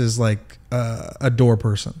passes like a door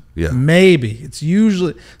person. Yeah. Maybe it's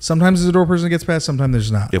usually sometimes there's a door person that gets passed, sometimes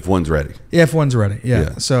there's not. If one's ready. If one's ready.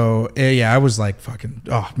 Yeah. So I was like fucking.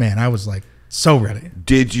 Oh man, I was like so ready.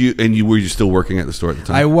 Were you still working at the store at the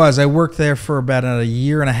time? I was. I worked there for about a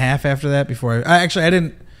year and a half after that. Before I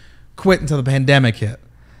didn't quit until the pandemic hit.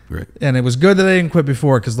 Right. And it was good that I didn't quit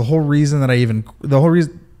before because the whole reason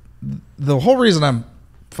I'm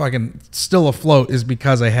fucking still afloat is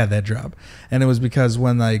because I had that job. And it was because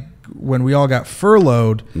when we all got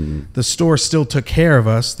furloughed, the store still took care of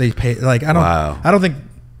us. They paid like I don't think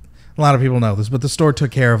a lot of people know this, but the store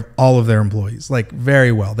took care of all of their employees like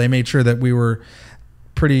very well. They made sure that we were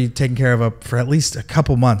pretty taken care of for at least a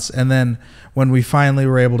couple months. And then when we finally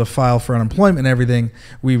were able to file for unemployment and everything,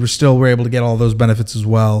 we were able to get all those benefits as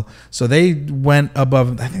well. So they went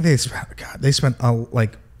above. I think they spent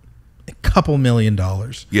like a couple $1 million.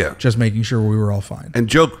 Yeah. Just making sure we were all fine. And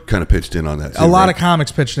Joe kind of pitched in on that too, a lot of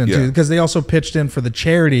comics pitched in too, because they also pitched in for the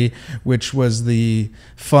charity, which was the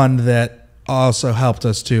fund that also helped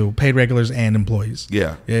us too, paid regulars and employees.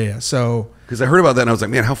 Yeah. So because I heard about that and I was like,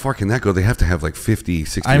 man, how far can that go? They have to have like 50,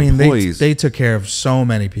 60 employees. They took care of so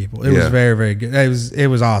many people. It was very, very good. It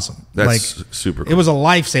was awesome. That's like super cool. It was a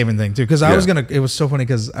life-saving thing too, because it was so funny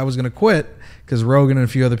because I was going to quit because Rogan and a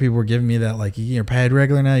few other people were giving me that like, you're paid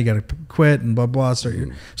regular now, you got to quit and blah, blah, start your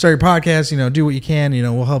podcast, do what you can,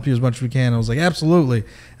 we'll help you as much as we can. I was like, absolutely.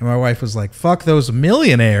 And my wife was like, fuck those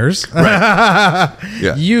millionaires. Right.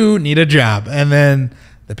 You need a job. And then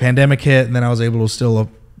the pandemic hit and then I was able to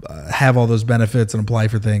still have all those benefits and apply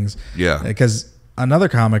for things. Yeah. Because another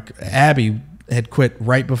comic, Abby, had quit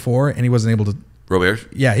right before and he wasn't able to. Robert?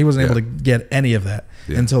 Yeah, he wasn't able to get any of that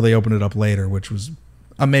until they opened it up later, which was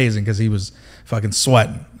amazing because he was fucking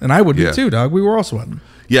sweating. And I would be too, dog. We were all sweating.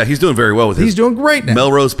 Yeah, he's doing very well with it. He's doing great now.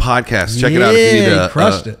 Melrose Podcast. Check it out if you need to. He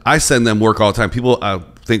crushed it. I send them work all the time. People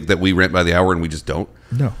think that we rent by the hour, and we just don't.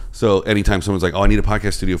 No. So anytime someone's like, "Oh, I need a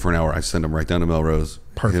podcast studio for an hour," I send them right down to Melrose.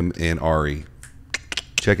 Perfect. Him and Ari.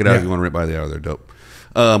 Check it out if you want to rent by the hour. They're dope.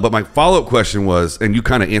 But my follow-up question was, and you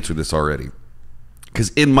kind of answered this already,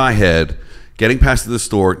 because in my head, getting past the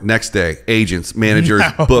store, next day, agents, managers,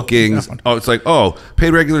 bookings. No. Oh, it's like,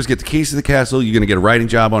 paid regulars get the keys to the castle. You're going to get a writing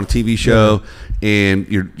job on a TV show, and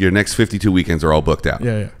your next 52 weekends are all booked out.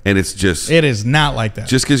 Yeah. And it's just... It is not like that.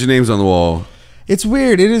 Just because your name's on the wall. It's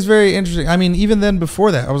weird. It is very interesting. I mean, even then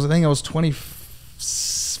before that, I think I was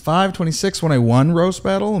 25, 26 when I won Roast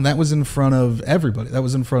Battle, and that was in front of everybody. That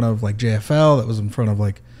was in front of like JFL. That was in front of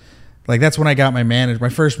like that's when I got my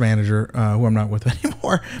first manager, who I'm not with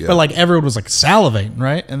anymore. Yeah. But like everyone was like salivating,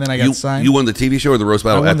 right? And then I got signed. You won the TV show or the Roast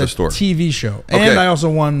Battle at the store? TV show, and I also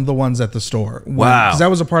won the ones at the store. Wow! Because I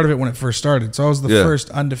was a part of it when it first started. So I was the first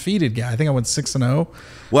undefeated guy. I think I went 6-0.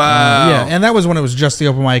 Wow! Yeah, and that was when it was just the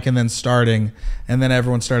open mic, and then starting, and then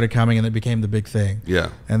everyone started coming, and it became the big thing. Yeah.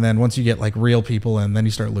 And then once you get like real people, and then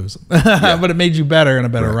you start losing. But it made you better and a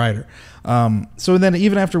better writer. So then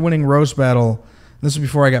even after winning Roast Battle. This was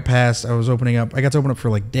before I got passed. I was opening up. I got to open up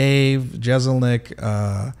for like Dave, Jeselnik,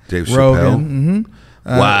 Dave Rogan. Chappelle.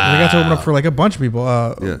 Wow. I got to open up for like a bunch of people.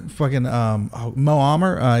 Fucking Mo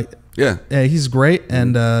Amer. He's great,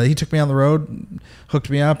 and he took me on the road,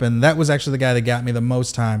 hooked me up, and that was actually the guy that got me the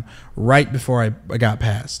most time right before I got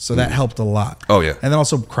passed. So that helped a lot. Oh yeah. And then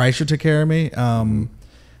also Kreischer took care of me. I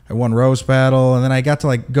won Roast Battle, and then I got to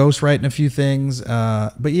like ghostwrite in a few things.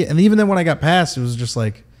 But yeah, and even then when I got passed, it was just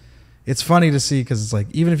like. It's funny to see because it's like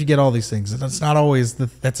even if you get all these things, that's not always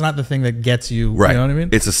that's not the thing that gets you. Right. You know what I mean?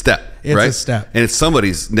 It's a step. It's right? a step, and it's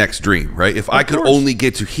somebody's next dream, right? If I could only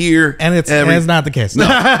get to here, and it's not the case. No,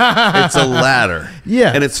 it's a ladder.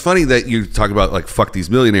 Yeah. And it's funny that you talk about like fuck these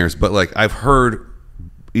millionaires, but like I've heard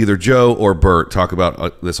either Joe or Bert talk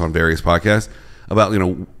about this on various podcasts about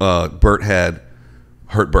Bert had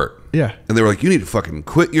hurt Bert. Yeah. And they were like, you need to fucking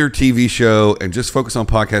quit your TV show and just focus on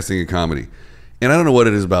podcasting and comedy. And I don't know what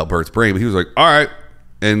it is about Bert's brain, but he was like, all right.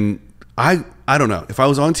 And I don't know. If I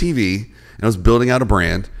was on TV and I was building out a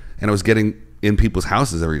brand and I was getting in people's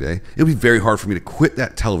houses every day, it would be very hard for me to quit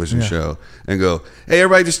that television show and go, hey,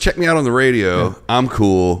 everybody just check me out on the radio. Yeah. I'm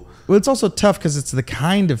cool. Well, it's also tough because it's the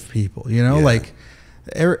kind of people, like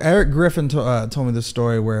Eric Griffin told me this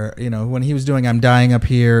story where, when he was doing I'm Dying Up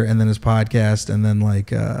Here and then his podcast and then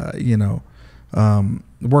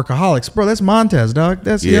Workaholics, bro. That's Montez, dog.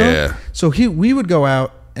 That's So we would go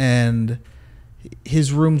out and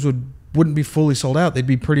his rooms wouldn't be fully sold out. They'd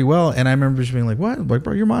be pretty well. And I remember just being like, "What? Like,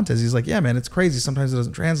 bro, you're Montez." He's like, "Yeah, man. It's crazy. Sometimes it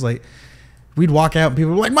doesn't translate." We'd walk out and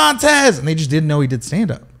people were like, "Montez," and they just didn't know he did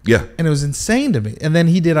stand up. Yeah, and it was insane to me. And then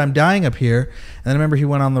he did I'm Dying Up Here, and I remember he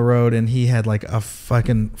went on the road and he had like a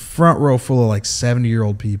fucking front row full of like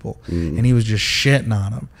 70-year-old people, and he was just shitting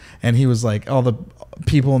on them. And he was like, all the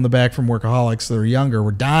people in the back from Workaholics that were younger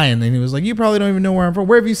were dying, and he was like, you probably don't even know where I'm from.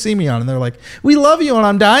 Where have you seen me on? And they're like, we love you and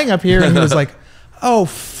I'm dying up here. And he was like, oh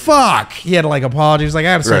fuck. He had to like apologize. He was like,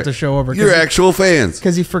 I had to start the show over. You're actual fans.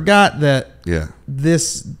 Because he forgot that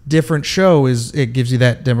this different show it gives you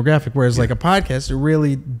that demographic. Whereas like a podcast, it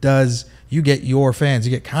really does, you get your fans,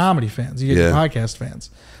 you get comedy fans, you get your podcast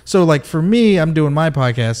fans. So like for me, I'm doing my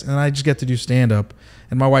podcast and I just get to do stand up.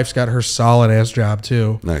 And my wife's got her solid ass job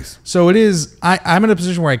too. Nice. So it is. I'm in a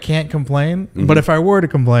position where I can't complain. But if I were to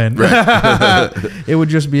complain, it would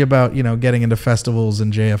just be about getting into festivals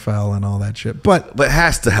and JFL and all that shit. But it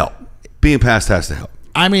has to help. Being passed has to help.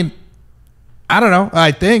 I mean, I don't know.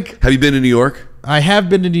 I think. Have you been to New York? I have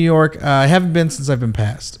been to New York. I haven't been since I've been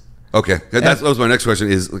passed. Okay, that was my next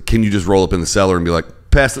question. Is can you just roll up in the cellar and be like,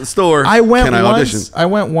 pass at the store? I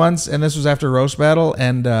went once, and this was after Roast Battle,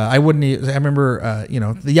 and I wouldn't. I remember,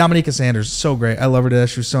 the Yamanika Sanders, so great. I love her to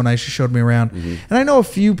death. She was so nice. She showed me around, and I know a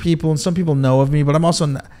few people, and some people know of me, but I'm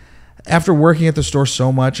also, after working at the store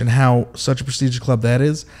so much and how such a prestigious club that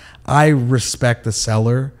is, I respect the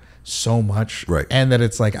cellar so much, right? And that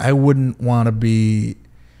it's like I wouldn't want to be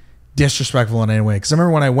disrespectful in any way, because I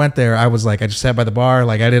remember when I went there, I was like, I just sat by the bar,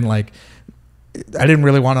 like I didn't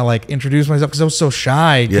really want to like introduce myself because I was so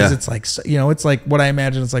shy. Because it's like, it's like what I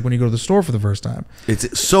imagine it's like when you go to the store for the first time.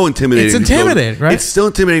 It's so intimidating. It's intimidating, right? It's still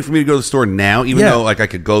intimidating for me to go to the store now, even though like I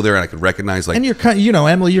could go there and I could recognize like. And you're,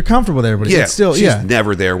 Emily, you're comfortable with everybody. Yeah, it's still, she's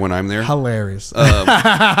never there when I'm there. Hilarious.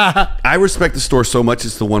 I respect the store so much.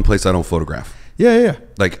 It's the one place I don't photograph. Yeah.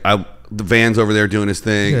 Like the Van's over there doing his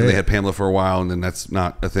thing. And they had Pamela for a while, and then that's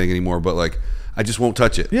not a thing anymore. But like, I just won't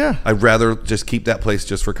touch it. Yeah. I'd rather just keep that place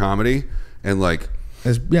just for comedy. And like,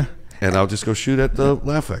 and I'll just go shoot at the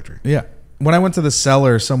Laugh Factory. Yeah. when I went to the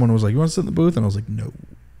cellar, someone was like, "You want to sit in the booth?" And I was like, "No,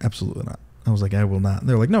 absolutely not." I was like, "I will not." And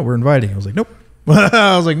they were like, "No, we're inviting." I was like, "Nope."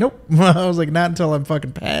 I was like, "Nope." I was like, "Not until I'm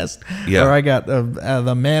fucking passed." Yeah. Or I got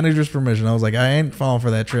the manager's permission. I was like, "I ain't falling for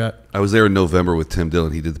that trap." I was there in November with Tim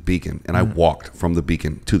Dillon. He did the Beacon, and I walked from the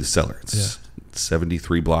Beacon to the cellar. It's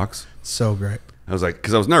 73 blocks. So great. I was like,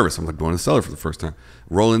 because I was nervous. I'm like going to the cellar for the first time.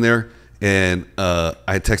 Roll in there, and I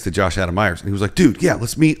had texted Josh Adam Myers, and he was like, "Dude, yeah,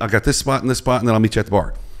 let's meet. I got this spot and this spot, and then I'll meet you at the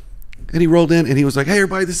bar." And he rolled in, and he was like, "Hey,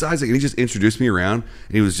 everybody, this is Isaac." And he just introduced me around,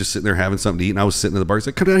 and he was just sitting there having something to eat, and I was sitting at the bar. He's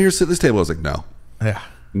like, "Come down here, sit at this table." I was like, "No." Yeah.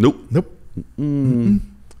 Nope. Nope.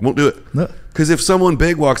 Won't do it. No. Because if someone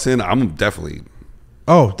big walks in, I'm definitely...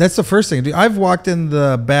 Oh, that's the first thing. Dude, I've walked in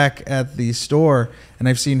the back at the store and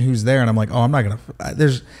I've seen who's there, and I'm like, oh, I'm not gonna.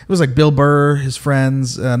 It was like Bill Burr, his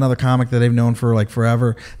friends, another comic that they've known for like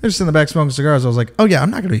forever. They're just in the back smoking cigars. I was like, oh yeah,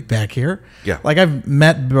 I'm not gonna be back here. Yeah. Like I've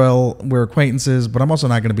met Bill, we're acquaintances, but I'm also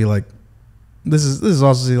not gonna be like, this is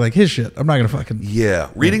also like his shit. I'm not gonna fucking.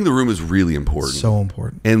 Yeah, reading the room is really important. So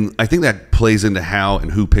important. And I think that plays into how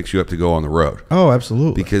and who picks you up to go on the road. Oh,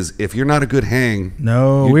 absolutely. Because if you're not a good hang,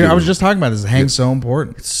 I was just talking about this. Hang's so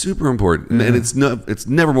important. It's super important, and it's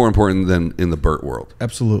never more important than in the Burt world.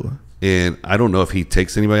 Absolutely. And I don't know if he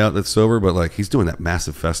takes anybody out that's sober, but like he's doing that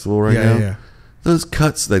massive festival right now. Yeah. Those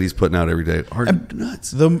cuts that he's putting out every day are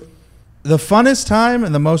nuts. The funnest time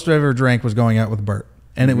and the most I ever drank was going out with Burt,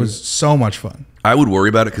 and it was so much fun. I would worry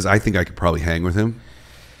about it because I think I could probably hang with him.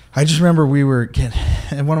 I just remember we were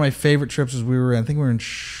and one of my favorite trips was I think we were in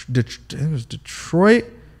it was Detroit, or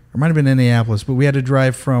it might have been Indianapolis, but we had to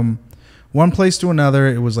drive from one place to another.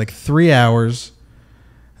 It was like 3 hours,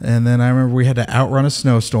 and then I remember we had to outrun a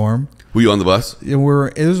snowstorm. Were you on the bus? It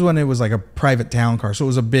was when it was like a private town car, so it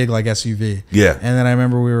was a big like SUV. Yeah. And then I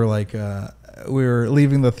remember we were like we were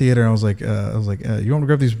leaving the theater, and I was like, you want to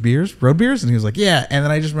grab these beers, road beers? And he was like, yeah. And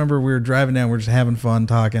then I just remember we were driving down, we're just having fun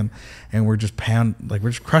talking, and we're just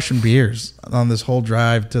crushing beers on this whole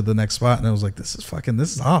drive to the next spot. And I was like, this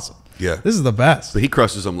is awesome. Yeah. This is the best. But he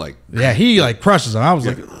crushes them like... Yeah, he like crushes them. I was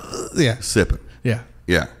like, yeah. Sipping. Yeah.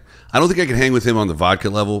 Yeah. I don't think I could hang with him on the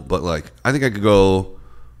vodka level, but like, I think I could go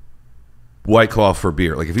White Claw for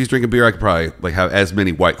beer. Like if he's drinking beer, I could probably like have as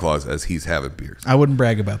many White Claws as he's having beers. I wouldn't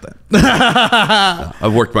brag about that.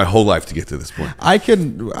 I've worked my whole life to get to this point. I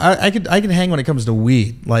can hang when it comes to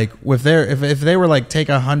weed. Like if they were like take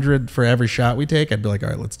 100 for every shot we take, I'd be like, all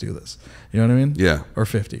right, let's do this. You know what I mean? Yeah. Or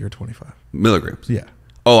 50 or 25 milligrams. Yeah.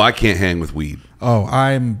 Oh, I can't hang with weed. Oh,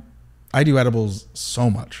 I do edibles so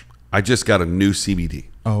much. I just got a new CBD.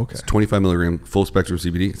 Oh, okay. It's 25 milligram full spectrum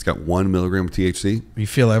CBD. It's got 1 milligram of THC. You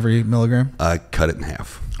feel every milligram? I cut it in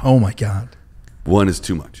half. Oh my God. One is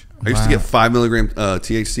too much. I used to get 5 milligram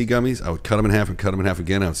THC gummies. I would cut them in half and cut them in half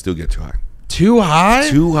again. I would still get too high. Too high?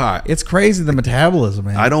 Too high. It's crazy, the metabolism,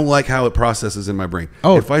 man. I don't like how it processes in my brain.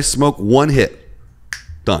 Oh. If I smoke one hit,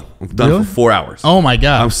 done. I'm done Really? for 4 hours. Oh my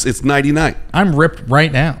God. It's 99. I'm ripped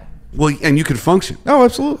right now. Well, and you can function. Oh,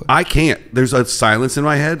 absolutely. I can't. There's a silence in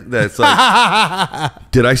my head that's like,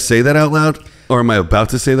 did I say that out loud? Or am I about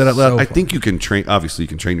to say that out loud? So I fun. think you can train, obviously you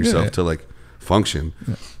can train yourself to like function.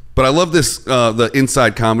 Yeah. But I love this, the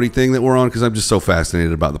inside comedy thing that we're on, because I'm just so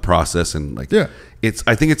fascinated about the process. And like,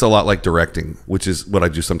 I think it's a lot like directing, which is what I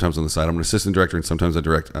do sometimes on the side. I'm an assistant director and sometimes I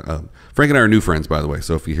direct. Frank and I are new friends, by the way.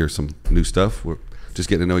 So if you hear some new stuff, we're just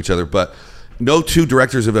getting to know each other. But no two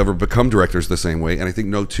directors have ever become directors the same way, and I think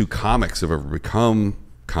no two comics have ever become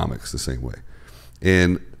comics the same way.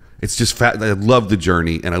 And it's just I love the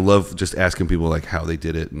journey, and I love just asking people like how they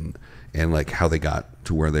did it and like how they got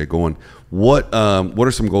to where they're going. What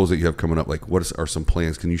are some goals that you have coming up? Like what are some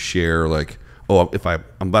plans? Can you share like, oh, if I'm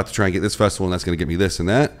about to try and get this festival and that's going to get me this and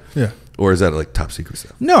that? Yeah. Or is that like top secret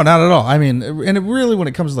stuff? No, not at all. I mean, and it really, when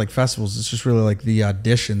it comes to like festivals, it's just really like the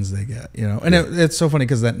auditions they get, you know. And it's so funny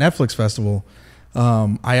because that Netflix festival,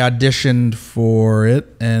 I auditioned for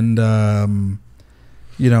it, and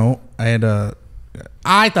you know, I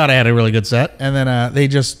thought I had a really good set, and then they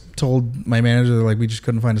just told my manager, they're like, we just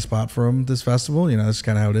couldn't find a spot for him this festival. You know, that's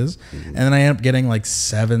kind of how it is. Mm-hmm. And then I ended up getting like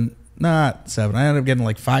not seven. I ended up getting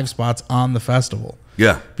like 5 spots on the festival.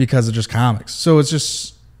 Yeah, because of just comics. So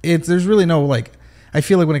there's really no like, I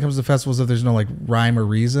feel like when it comes to festivals, if there's no like rhyme or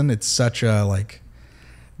reason, it's such a like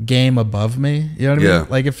game above me. You know what I mean?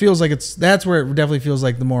 Like it feels like that's where it definitely feels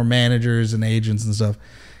like the more managers and agents and stuff.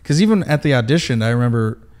 Because even at the audition, I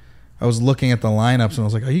remember I was looking at the lineups and I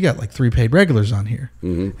was like, oh, you got like 3 paid regulars on here.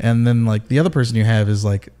 Mm-hmm. And then like the other person you have is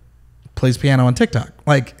like plays piano on TikTok.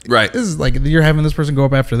 Like, right. This is like, you're having this person go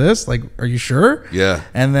up after this. Like, are you sure? Yeah.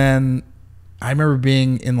 And then I remember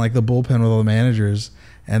being in like the bullpen with all the managers,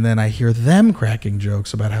 And then I hear them cracking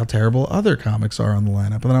jokes about how terrible other comics are on the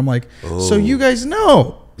lineup. And then I'm like, so you guys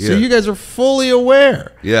know. So you guys are fully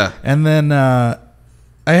aware. Yeah. And then I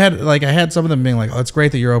had some of them being like, oh, it's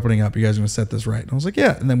great that you're opening up. You guys are going to set this right. And I was like,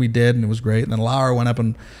 yeah. And then we did, and it was great. And then Laura went up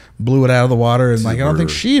and blew it out of the water. And like, I don't think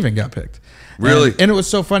she even got picked. Really? And it was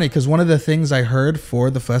so funny because one of the things I heard for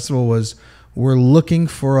the festival was, we're looking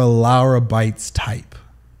for a Laura Bites type.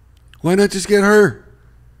 Why not just get her?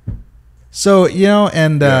 So, you know,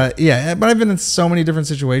 and but I've been in so many different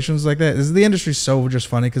situations like that. The industry's so just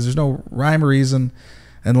funny because there's no rhyme or reason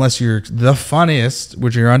unless you're the funniest,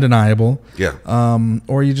 which you're undeniable. Yeah.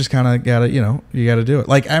 Or you just kind of got to, you know, you got to do it.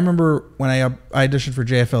 Like, I remember when I auditioned for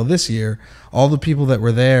JFL this year, all the people that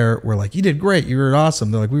were there were like, you did great. You were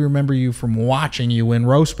awesome. They're like, we remember you from watching you win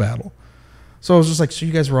Roast Battle. So I was just like, so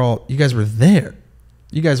you guys were there.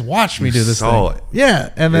 You guys watched me do this saw thing. It.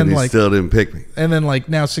 Yeah. And then they still didn't pick me. And then like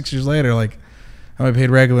now 6 years later, like I paid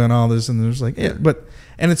regular and all this. And there's like, yeah,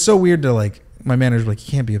 and it's so weird to like, my manager's like,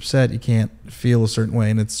 you can't be upset. You can't feel a certain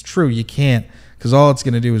way. And it's true. You can't, because all it's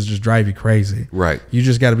going to do is just drive you crazy. Right. You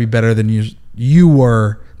just got to be better than you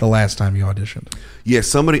were the last time you auditioned. Yeah.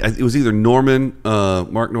 It was either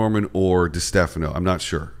Mark Norman or DiStefano. I'm not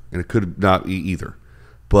sure. And it could not be either.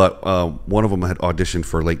 But one of them had auditioned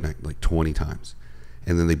for Late Night like 20 times.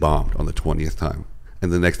 And then they bombed on the 20th time.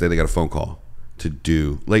 And the next day they got a phone call to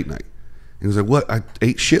do Late Night. And he was like, what? I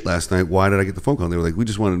ate shit last night. Why did I get the phone call? And they were like, we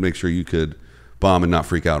just wanted to make sure you could bomb and not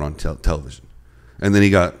freak out on television. And then he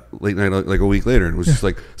got Late Night like a week later. And it was just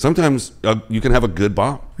like, sometimes you can have a good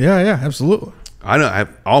bomb. Yeah, absolutely. I know.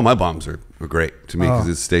 All my bombs are great to me because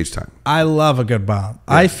it's stage time. I love a good bomb.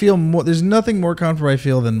 Yeah. I feel more, there's nothing more comfortable I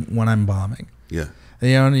feel than when I'm bombing. Yeah.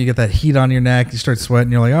 You know, and you get that heat on your neck. You start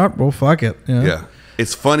sweating. You're like, oh, well, fuck it. You know? Yeah.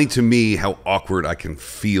 It's funny to me how awkward I can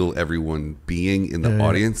feel everyone being in the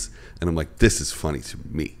audience. And I'm like, this is funny to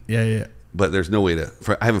me. Yeah. But there's no way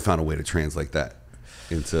I haven't found a way to translate that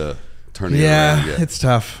into turning it around yet. It's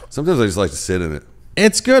tough. Sometimes I just like to sit in it.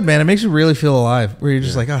 It's good, man. It makes you really feel alive. Where you're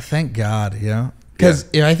just like, oh, thank God, you know?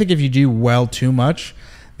 Because I think if you do well too much,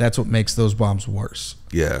 that's what makes those bombs worse.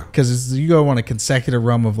 Yeah. Because you go on a consecutive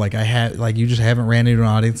run of like, you just haven't ran into an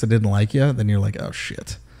audience that didn't like you, then you're like, oh,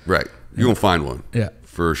 shit. Right. You're going to find one. Yeah.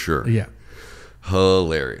 For sure. Yeah.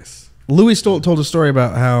 Hilarious. Louis told a story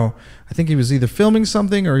about how I think he was either filming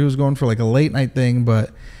something or he was going for like a late night thing,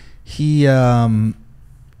 but he had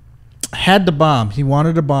to bomb. He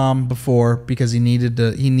wanted to bomb before because he needed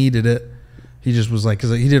it. He just was like,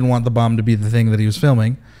 because he didn't want the bomb to be the thing that he was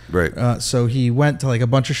filming. Right. So he went to like a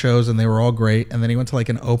bunch of shows and they were all great. And then he went to like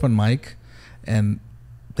an open mic and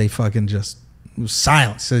they fucking just was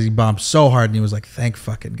silent. He says he bombed so hard and he was like, thank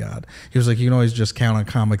fucking God. He was like, you can always just count on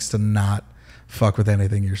comics to not fuck with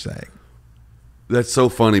anything you're saying. That's so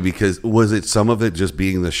funny because was it some of it just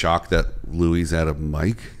being the shock that Louis at a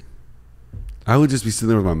mic? I would just be sitting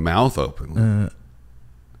there with my mouth open.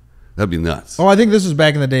 That'd be nuts. Oh, I think this was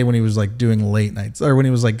back in the day when he was like doing late nights or when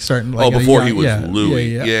he was like starting. Like, before he was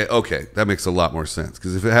Louis. Yeah, okay. That makes a lot more sense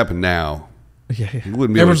because if it happened now, he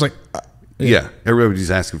wouldn't be everyone's like,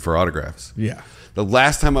 everybody's asking for autographs. Yeah. The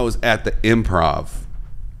last time I was at the Improv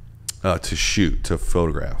to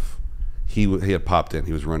photograph, he had popped in.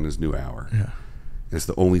 He was running his new hour. Yeah. And it's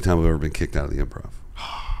the only time I've ever been kicked out of the Improv.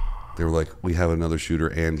 They were like, we have another shooter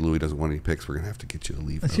and Louis doesn't want any pics. We're going to have to get you to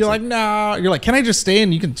leave. You're like, no. You're like, can I just stay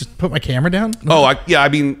and you can just put my camera down? Oh, I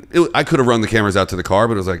could have run the cameras out to the car,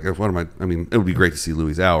 but it was like, what am I? I mean, it would be great to see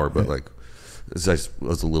Louis' hour, but like, I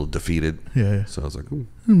was a little defeated. Yeah. So I was like, I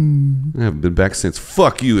haven't been back since.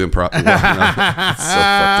 Fuck you, Improv. It's so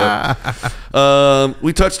fucked up.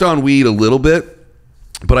 We touched on weed a little bit,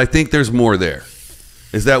 but I think there's more there.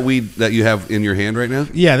 Is that weed that you have in your hand right now?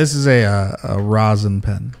 Yeah, this is a rosin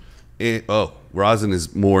pen. Rosin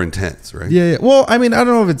is more intense, right? Yeah. Well, I mean, I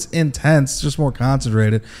don't know if it's intense, just more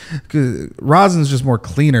concentrated. Rosin is just more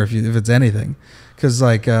cleaner if it's anything. Because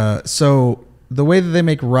so the way that they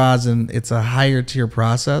make rosin, it's a higher tier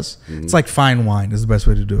process. Mm-hmm. It's like fine wine is the best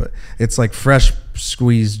way to do it. It's like fresh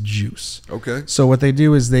squeezed juice. Okay. So what they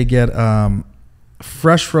do is they get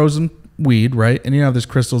fresh frozen weed, right? And you know there's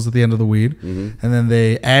crystals at the end of the weed, and then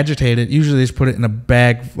they agitate it. Usually they just put it in a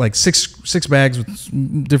bag, like six bags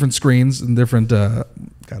with different screens and different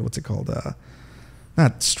what's it called?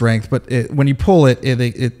 Not strength, but when you pull it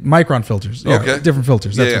micron filters. Yeah, okay. Different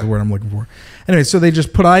filters. That's the word I'm looking for. Anyway, so they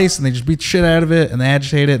just put ice and they just beat the shit out of it and they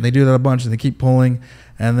agitate it and they do that a bunch and they keep pulling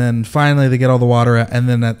and then finally they get all the water out and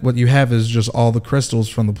then what you have is just all the crystals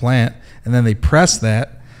from the plant and then they press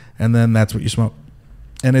that and then that's what you smoke.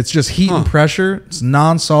 And it's just heat and pressure. It's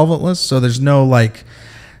non-solventless, so there's no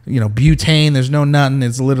butane. There's no nothing.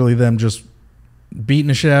 It's literally them just beating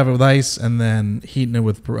the shit out of it with ice, and then heating it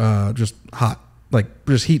with just hot, like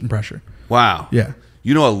just heat and pressure. Wow. Yeah.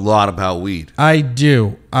 You know a lot about weed. I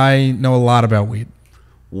do. I know a lot about weed.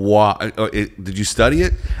 Why? Did you study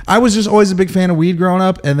it? I was just always a big fan of weed growing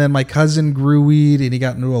up, and then my cousin grew weed, and he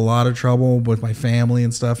got into a lot of trouble with my family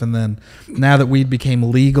and stuff. And then now that weed became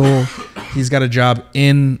legal, he's got a job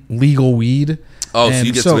in legal weed. Oh, and so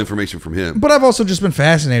you get some information from him. But I've also just been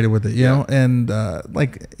fascinated with it, you know. And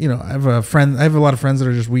like, you know, I have a lot of friends that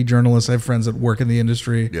are just weed journalists. I have friends that work in the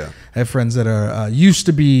industry. Yeah. I have friends that are used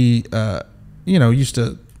to be, I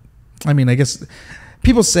mean, I guess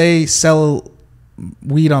people say sell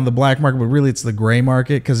weed on the black market, but really it's the gray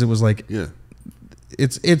market, because it was like,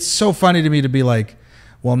 it's so funny to me to be like,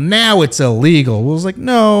 well, now it's illegal. Well, it was like,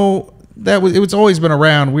 no, it's always been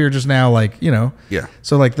around. We're just now like, you know. Yeah.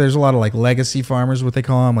 So like there's a lot of like legacy farmers, what they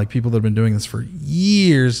call them, like people that have been doing this for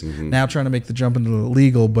years, now trying to make the jump into the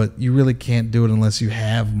legal, but you really can't do it unless you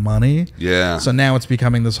have money. Yeah. So now it's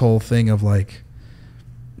becoming this whole thing of like,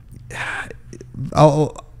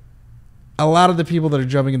 a lot of the people that are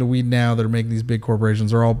jumping into weed now that are making these big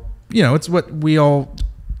corporations are all, you know, it's what we all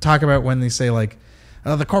talk about when they say like,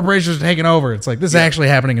 the corporations are taking over. It's like, this is actually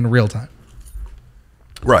happening in real time.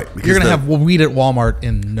 Right. You're going to have weed at Walmart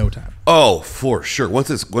in no time. Oh, for sure. Once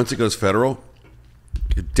it goes federal,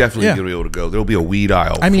 you're definitely going to be able to go. There'll be a weed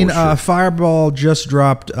aisle. I mean, sure. Fireball just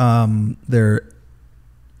dropped their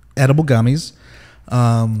edible gummies.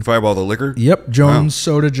 Fireball the liquor? Yep. Jones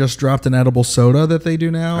Soda just dropped an edible soda that they do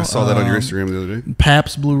now. I saw that on your Instagram the other day.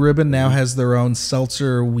 Pabst Blue Ribbon now has their own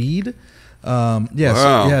seltzer weed. So,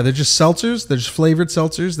 they're just seltzers. They're just flavored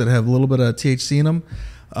seltzers that have a little bit of THC in them.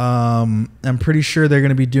 I'm pretty sure they're going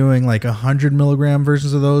to be doing like 100 milligram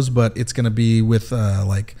versions of those, but it's going to be with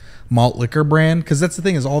like malt liquor brand, because that's the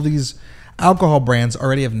thing, is all these alcohol brands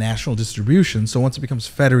already have national distribution. So once it becomes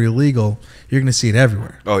federally legal, you're going to see it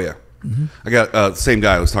everywhere. Oh yeah. I got the same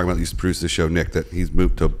guy I was talking about that used to produce this show, Nick, that he's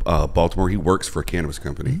moved to Baltimore. He works for a cannabis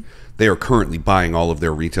company. They are currently buying all of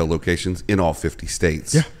their retail locations in all 50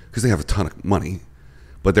 states. Yeah. Because they have a ton of money,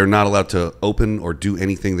 but they're not allowed to open or do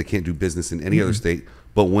anything. They can't do business in any other state.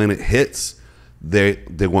 But when it hits, they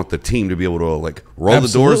want the team to be able to like roll the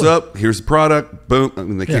doors up. Here's the product. Boom. I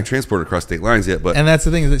mean, they can't transport it across state lines yet. And that's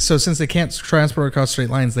the thing. Is that, so since they can't transport across state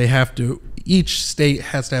lines, they have to. Each state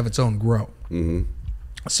has to have its own grow.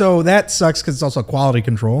 So that sucks because it's also quality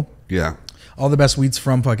control. Yeah. All the best weed's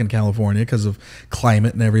from fucking California because of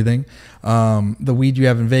climate and everything. The weed you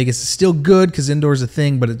have in Vegas is still good because indoors is a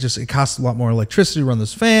thing, but it costs a lot more electricity to run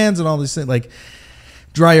those fans and all these things. Like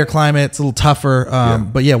drier climate, it's a little tougher.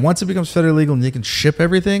 But yeah, once it becomes federally legal and they can ship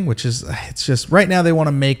everything, it's just right now they want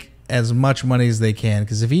to make as much money as they can,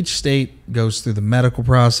 because if each state goes through the medical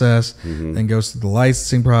process, then goes through the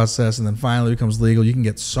licensing process, and then finally becomes legal, you can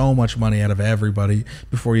get so much money out of everybody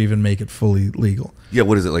before you even make it fully legal. Yeah,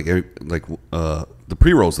 what is it like the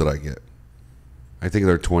pre-rolls that I get? I think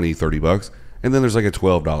they're $20-$30, and then there's like a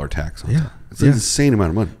 $12 tax on top. It's an insane amount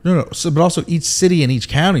of money. No. So, but also each city and each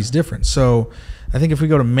county is different. So I think if we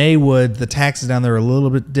go to Maywood, the taxes down there are a little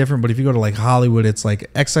bit different. But if you go to like Hollywood, it's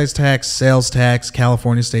like excise tax, sales tax,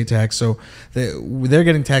 California state tax. So they're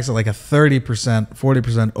getting taxed at like a 30%,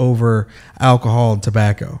 40% over alcohol and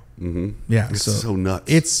tobacco. Yeah, it's so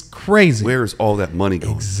nuts. It's crazy. Where's all that money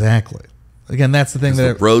going? Exactly. Again, that's the thing,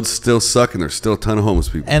 that the roads still suck and there's still a ton of homeless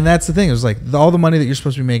people. And that's the thing. It was like all the money that you're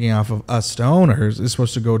supposed to be making off of us stoners is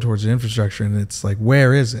supposed to go towards the infrastructure, and it's like,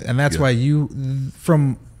 where is it? And that's why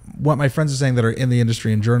from what my friends are saying that are in the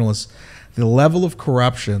industry and journalists, the level of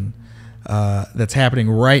corruption that's happening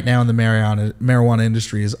right now in the marijuana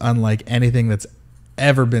industry is unlike anything that's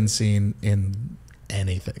ever been seen in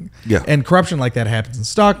anything. Yeah. And corruption like that happens in the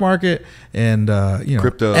stock market and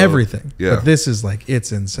crypto, everything. Yeah. But this is like,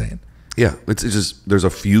 it's insane. Yeah, it's just there's a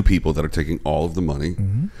few people that are taking all of the money.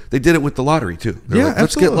 They did it with the lottery too. They're like,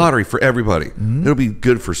 let's get lottery for everybody. It'll be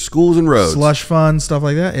good for schools and roads, slush fund, stuff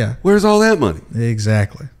like that. Yeah, where's all that money?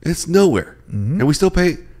 Exactly, it's nowhere, and we still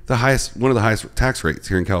pay one of the highest tax rates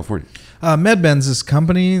here in California. MedBen's this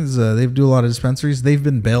company, they do a lot of dispensaries. They've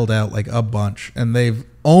been bailed out like a bunch, and they've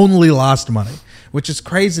only lost money, which is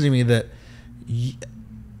crazy to me. That.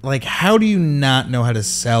 Like, how do you not know how to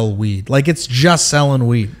sell weed? Like, it's just selling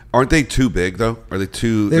weed. Aren't they too big though? Are they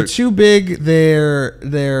too? They're too big. They're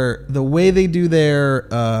the way they do their.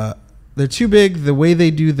 They're too big. The way they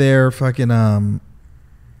do their fucking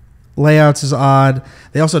layouts is odd.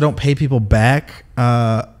 They also don't pay people back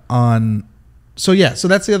on. So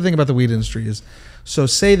that's the other thing about the weed industry is. So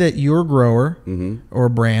say that you're a grower or a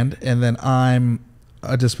brand, and then I'm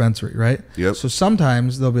a dispensary, right? Yep. So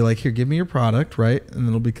sometimes they'll be like, here, give me your product, right? And then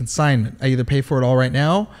it'll be consignment. I either pay for it all right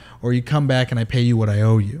now, or you come back and I pay you what I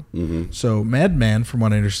owe you. Mm-hmm. So Madman, from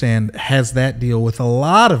what I understand, has that deal with a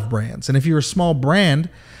lot of brands. And if you're a small brand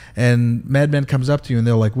and Madman comes up to you and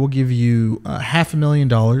they're like, we'll give you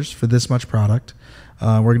 $500,000 for this much product.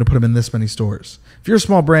 We're going to put them in this many stores. If you're a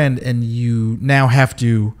small brand and you now have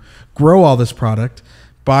to grow all this product,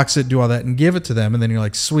 box it, do all that, and give it to them, and then you're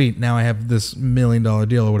like, sweet, now I have this $1 million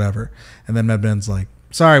deal or whatever. And then Madman's like,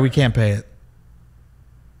 sorry, we can't pay it.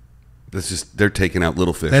 That's just, they're taking out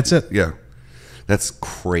little fish. That's it. Yeah. That's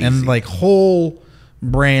crazy. And like whole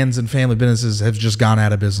brands and family businesses have just gone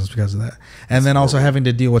out of business because of that. And then also having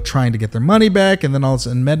to deal with trying to get their money back. And then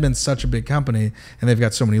also, and Medman's such a big company and they've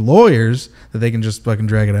got so many lawyers that they can just fucking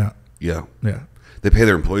drag it out. Yeah. Yeah. They pay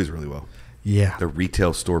their employees really well. Yeah. Their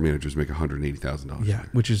retail store managers make $180,000. Yeah.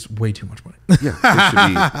 Which is way too much money. Yeah. They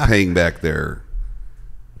should be paying back their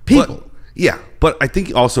people. But, yeah. But I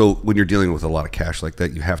think also when you're dealing with a lot of cash like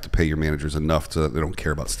that, you have to pay your managers enough so that they don't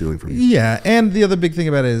care about stealing from you. Yeah. And the other big thing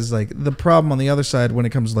about it is like the problem on the other side when it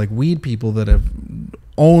comes to like weed people that have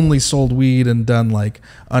only sold weed and done like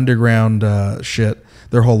underground shit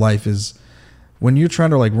their whole life is when you're trying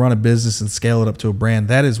to like run a business and scale it up to a brand,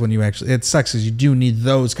 that is when you actually, it sucks because you do need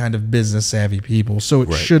those kind of business savvy people. So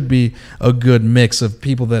it should be a good mix of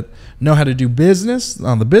people that know how to do business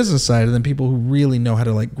on the business side and then people who really know how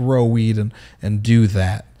to like grow weed and do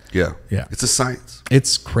that. Yeah. Yeah. It's a science.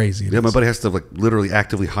 It's crazy. Yeah. My buddy has to like literally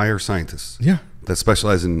actively hire scientists. Yeah. That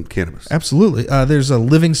specialize in cannabis. Absolutely. There's a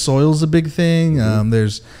living soil is a big thing.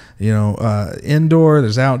 There's, indoor,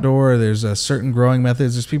 there's outdoor, there's certain growing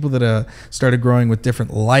methods. There's people that started growing with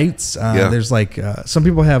different lights. There's like, some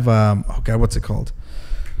people have, what's it called?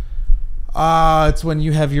 It's when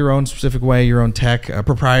you have your own specific way, your own tech,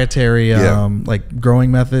 proprietary, like growing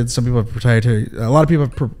methods. Some people have a lot of people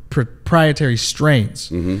have proprietary strains.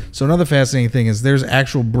 Mm-hmm. So another fascinating thing is there's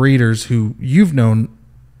actual breeders who you've known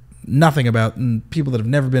nothing about and people that have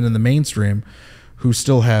never been in the mainstream who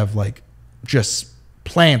still have like just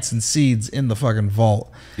plants and seeds in the fucking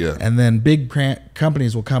vault. Yeah. And then big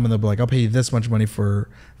companies will come and they'll be like, I'll pay you this much money for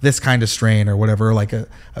this kind of strain or whatever, like a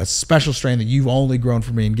special strain that you've only grown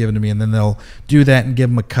for me and given to me. And then they'll do that and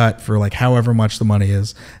give them a cut for like however much the money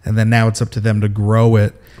is. And then now it's up to them to grow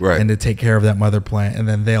it and to take care of that mother plant. And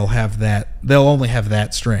then they'll only have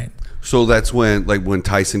that strain. So that's when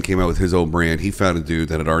Tyson came out with his own brand, he found a dude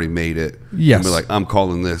that had already made it. Yes. And be like, I'm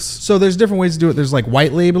calling this. So there's different ways to do it. There's like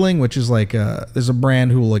white labeling, which is like there's a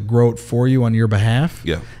brand who will like grow it for you on your behalf.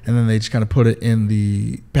 Yeah. And then they just kind of put it in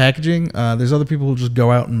the packaging. There's other people who just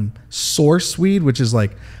go out and source weed, which is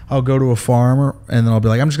like I'll go to a farmer and then I'll be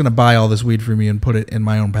like, I'm just going to buy all this weed for me and put it in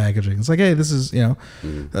my own packaging. It's like, hey, this is,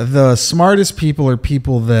 the smartest people are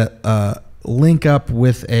people that link up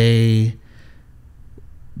with a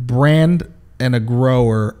brand and a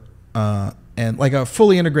grower and like a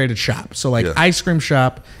fully integrated shop. So like Ice Cream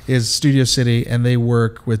Shop is Studio City and they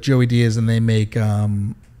work with Joey Diaz and they make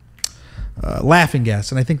laughing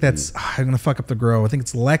gas. And I think that's I'm gonna fuck up the grow. I think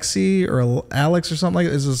it's Lexi or Alex or something like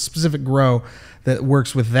that. There's a specific grow that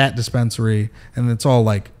works with that dispensary and it's all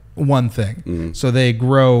like one thing. So they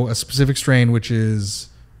grow a specific strain which is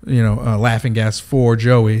laughing gas for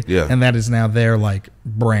Joey, and that is now their like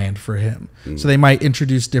brand for him. So they might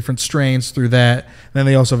introduce different strains through that. Then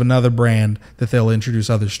they also have another brand that they'll introduce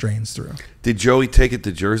other strains through. Did Joey take it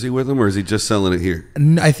to Jersey with him, or is he just selling it here?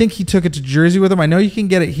 I think he took it to Jersey with him. I know you can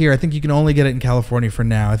get it here. I think you can only get it in California for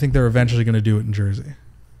now. I think they're eventually going to do it in Jersey.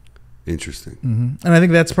 Interesting. And I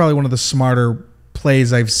think that's probably one of the smarter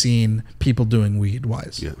plays I've seen people doing weed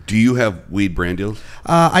wise. Yeah. Do you have weed brand deals?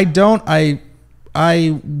 I don't.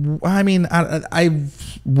 I mean, I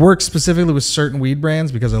work specifically with certain weed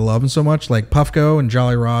brands because I love them so much, like Puffco and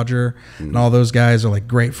Jolly Roger and all those guys are like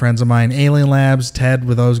great friends of mine. Alien Labs, Ted,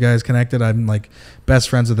 with those guys connected. I'm like best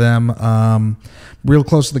friends with them. Real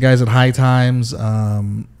close to the guys at High Times,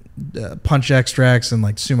 Punch Extracts and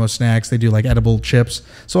like Sumo Snacks. They do like edible chips.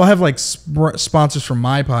 So I'll have like sponsors from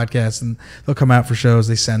my podcast and they'll come out for shows.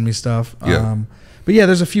 They send me stuff. But yeah,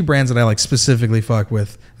 there's a few brands that I like specifically fuck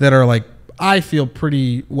with that are like, I feel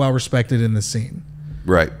pretty well respected in the scene.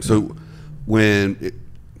 Right. So I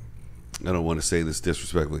don't want to say this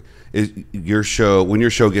disrespectfully, when your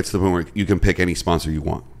show gets to the point where you can pick any sponsor you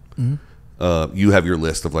want. You have your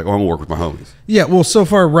list of like, I'm gonna work with my homies. Yeah. Well, so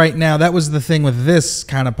far right now, that was the thing with this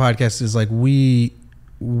kind of podcast is like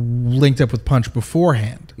linked up with Punch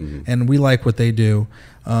beforehand, and we like what they do.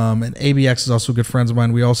 And ABX is also good friends of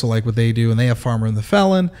mine. We also like what they do, and they have Farmer and the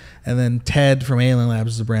Felon, and then Ted from Alien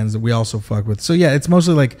Labs is the brands that we also fuck with. So yeah, it's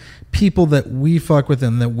mostly like people that we fuck with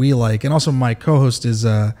and that we like. And also my co-host is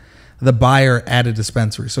the buyer at a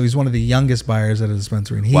dispensary, so he's one of the youngest buyers at a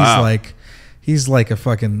dispensary, and he's like a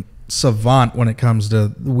fucking savant when it comes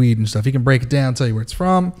to weed and stuff. He can break it down, tell you where it's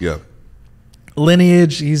from,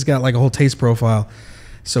 lineage. He's got like a whole taste profile,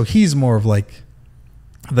 so he's more of like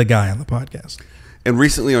the guy on the podcast. And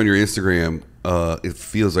recently on your Instagram, it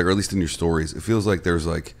feels like, or at least in your stories, it feels like there's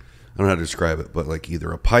like, I don't know how to describe it, but like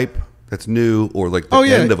either a pipe that's new or like the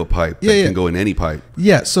end of a pipe that can go in any pipe.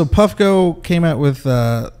 Yeah, so Puffco came out with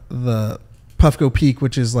the Puffco Peak,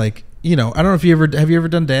 which is like, I don't know if have you ever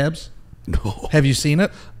done dabs? No. Have you seen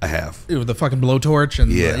it? I have. With the fucking blowtorch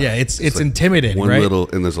and it's like intimidating, one right? Little,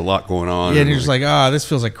 and there's a lot going on. Yeah, and you're just like, this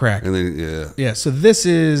feels like crack. And then yeah. So this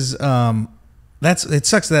is it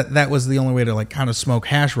sucks that was the only way to like kind of smoke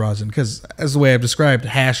hash rosin, because as the way I've described,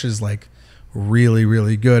 hash is like really,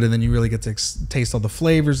 really good, and then you really get to taste all the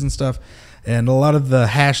flavors and stuff. And a lot of the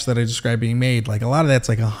hash that I described being made, like a lot of that's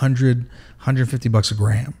like $150 a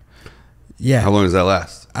gram. Yeah. How long does that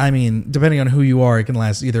last? I mean, depending on who you are, it can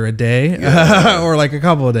last either a day or like a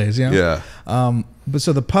couple of days. Yeah. But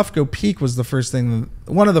so the Puffco Peak was the first thing.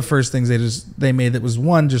 One of the first things they made that was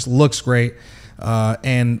just looks great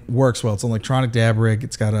and works well. It's an electronic dab rig.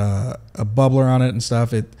 It's got a bubbler on it and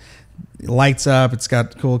stuff. It lights up. It's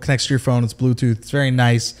got cool, connects to your phone. It's Bluetooth. It's very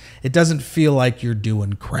nice. It doesn't feel like you're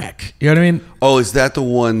doing crack. You know what I mean? Oh, is that the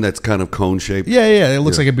one that's kind of cone shaped? Yeah. It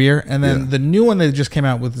looks like a beer. And then the new one they just came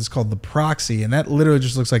out with is called the Proxy, and that literally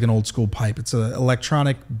just looks like an old school pipe. It's an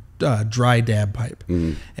electronic dry dab pipe,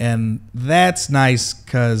 and that's nice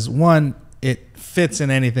because one, it fits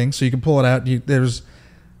in anything, so you can pull it out. There's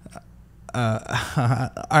all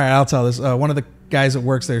right, I'll tell this. One of the guys that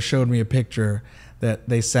works there showed me a picture that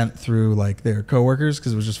they sent through like their coworkers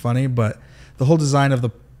because it was just funny. But the whole design of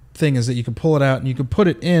the thing is that you can pull it out and you can put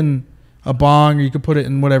it in a bong, or you can put it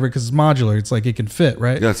in whatever, because it's modular. It's like it can fit,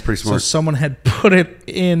 right? Yeah, it's pretty smart. So someone had put it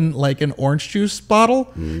in like an orange juice bottle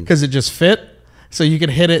because it just fit. So you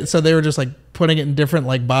could hit it. So they were just like putting it in different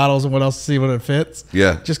like bottles and what else to see what it fits.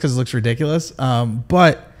 Yeah. Just because it looks ridiculous.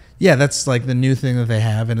 But yeah, that's like the new thing that they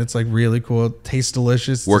have, and it's like really cool. It tastes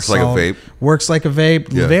delicious. Works like a vape. Works like a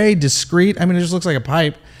vape. Yeah. Very discreet. I mean, it just looks like a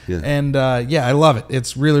pipe. Yeah. And yeah, I love it.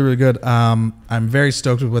 It's really, really good. I'm very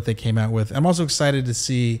stoked with what they came out with. I'm also excited to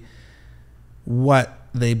see what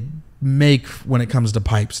they make when it comes to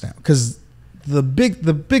pipes now, because the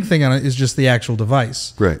big thing on it is just the actual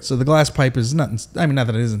device. Right. So the glass pipe is nothing. I mean, not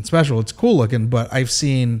that it isn't special. It's cool looking, but I've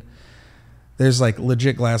seen. There's like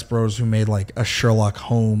legit glass bros who made like a Sherlock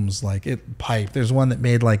Holmes pipe. There's one that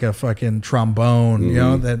made like a fucking trombone, you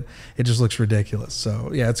know, that it just looks ridiculous.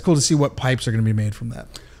 So yeah, it's cool to see what pipes are going to be made from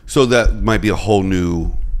that. So that might be a whole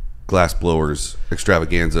new glass blowers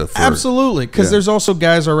extravaganza. Absolutely, because there's also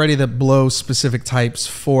guys already that blow specific types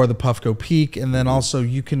for the Puffco Peak, and then also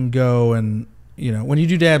you can go and, when you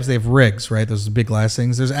do dabs, they have rigs, right? Those big glass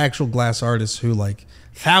things. There's actual glass artists who like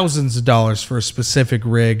thousands of dollars for a specific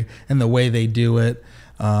rig and the way they do it,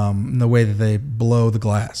 and the way that they blow the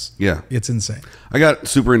glass. Yeah. It's insane. I got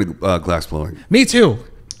super into glass blowing. Me too.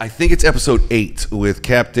 I think it's episode 8 with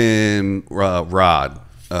Captain Rod.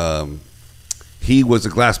 He was a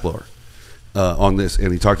glass blower on this,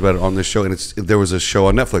 and he talked about it on this show. And there was a show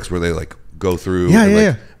on Netflix where they like go through.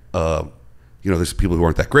 There's people who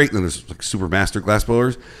aren't that great, and then there's like super master glass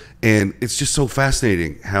blowers, and it's just so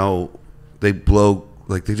fascinating how they blow.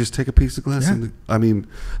 Like they just take a piece of glass. Yeah. And I mean,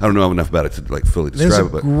 I don't know enough about it to like fully describe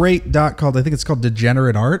it. There's a great doc called, I think it's called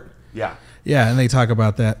Degenerate Art. Yeah. Yeah, and they talk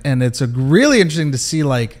about that, and it's really interesting to see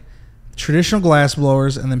like traditional glass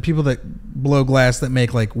blowers and then people that blow glass that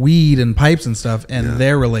make like weed and pipes and stuff, and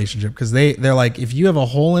their relationship, because they're like, if you have a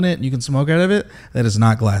hole in it and you can smoke out of it, that is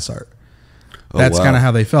not glass art. That's kind of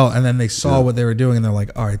how they felt, and then they saw what they were doing, and they're like,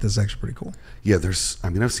 all right, this is actually pretty cool. Yeah,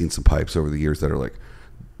 I've seen some pipes over the years that are like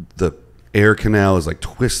the air canal is like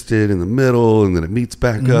twisted in the middle, and then it meets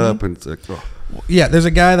back up, and it's like, yeah, there's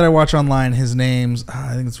a guy that I watch online. His name's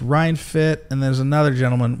I think it's Ryan Fitt, and there's another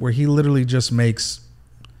gentleman where he literally just makes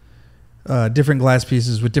different glass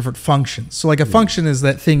pieces with different functions. So like a function is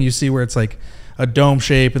that thing you see where it's like a dome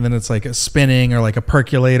shape, and then it's like a spinning or like a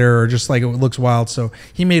percolator, or just like it looks wild. So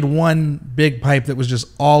he made one big pipe that was just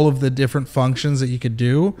all of the different functions that you could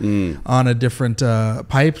do on a different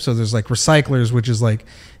pipe. So there's like recyclers, which is like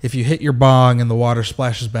if you hit your bong and the water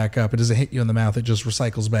splashes back up, it doesn't hit you in the mouth, it just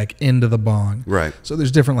recycles back into the bong. Right. So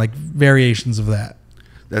there's different like variations of that.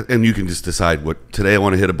 And you can just decide what today I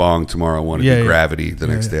want to hit a bong, tomorrow I want to do gravity, the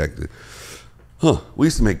next day. We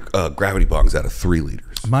used to make gravity bongs out of 3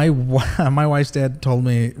 liters. My wife's dad told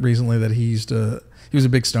me recently that he was a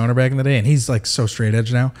big stoner back in the day, and he's like so straight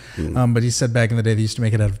edge now. But he said back in the day they used to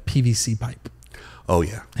make it out of PVC pipe. Oh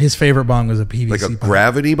yeah. His favorite bong was a PVC like a pipe.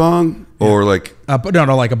 gravity bong or like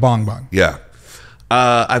no, like a bong. Yeah.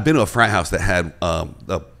 I've been to a frat house that had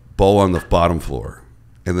a bowl on the bottom floor,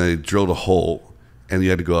 and they drilled a hole. And you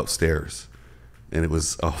had to go upstairs, and it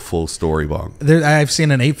was a full story bong. I've seen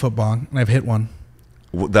an 8-foot bong, and I've hit one.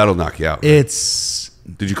 That'll knock you out. Right?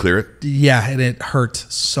 Did you clear it? Yeah, and it hurt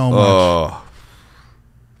so much. Oh,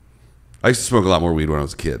 I used to smoke a lot more weed when I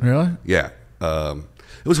was a kid. Really? Yeah. It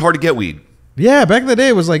was hard to get weed. Yeah, back in the day,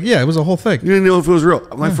 it was like, it was a whole thing. You didn't know if it was real.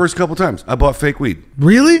 My first couple times, I bought fake weed.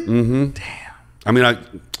 Really? Mm-hmm. Damn. I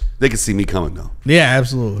mean, they could see me coming though. Yeah,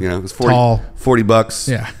 absolutely. You know, it was $40.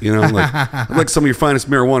 Yeah. You know, like I'd like some of your finest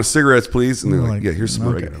marijuana cigarettes, please. And they're like, yeah, here's some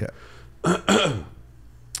oregano.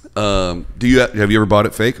 Yeah. Have you ever bought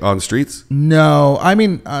it fake on the streets? No, I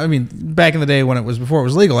mean, back in the day before it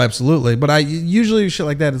was legal, absolutely. But I usually shit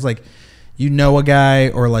like that is like, a guy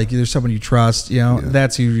or like there's someone you trust.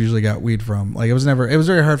 That's who you usually got weed from. Like it was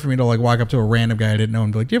very hard for me to like walk up to a random guy I didn't know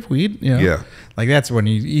and be like, "Do you have weed?" Yeah. Like that's when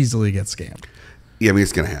you easily get scammed. Yeah, I mean,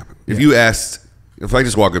 it's going to happen. If I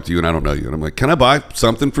just walk up to you and I don't know you and I'm like, can I buy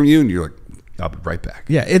something from you? And you're like, I'll be right back.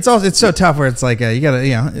 Yeah, it's so tough where it's like, you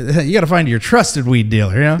gotta find your trusted weed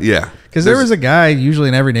dealer, Yeah. Because there was a guy usually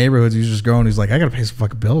in every neighborhood who's just going, who's like, I gotta pay some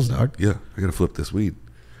fucking bills, dog. Yeah, I gotta flip this weed.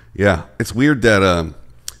 Yeah. It's weird that,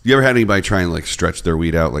 you ever had anybody try and like stretch their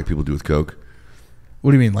weed out like people do with Coke?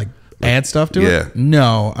 What do you mean, like add stuff to it?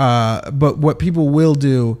 No, but what people will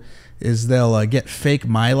do is they'll get fake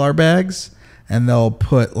Mylar bags, and they'll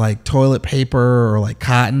put like toilet paper or like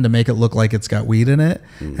cotton to make it look like it's got weed in it.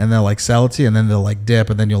 And they'll like sell it to you, and then they'll like dip,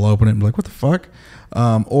 and then you'll open it and be like, what the fuck?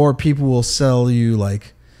 Or people will sell you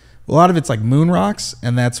like, a lot of it's like moon rocks,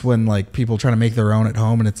 and that's when like people try to make their own at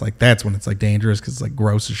home, and it's like, that's when it's like dangerous because it's like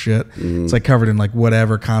gross as shit. It's like covered in like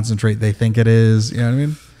whatever concentrate they think it is. You know what I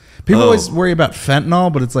mean? People always worry about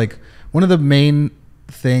fentanyl, but it's like one of the main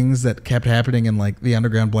things that kept happening in like the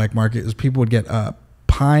underground black market is people would get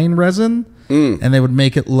pine resin, and they would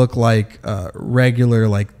make it look like regular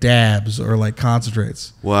like dabs or like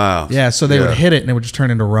concentrates. Wow. Yeah, so they would hit it and it would just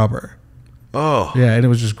turn into rubber. Oh. Yeah, and it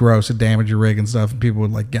was just gross. It damaged your rig and stuff, and people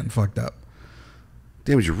would like getting fucked up.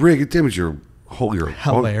 Damage your rig. It damaged your whole.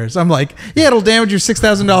 Hilarious. I'm like, yeah, it'll damage your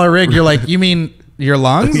 $6,000 rig. You're like, you mean your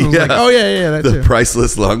lungs? I was like, oh yeah, that the too.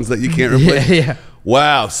 Priceless lungs that you can't replace. Yeah.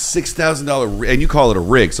 Wow, $6,000, and you call it a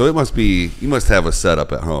rig, so it must be. You must have a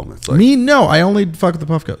setup at home. It's like me, no. I only fuck with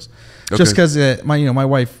the Puffcos, just because my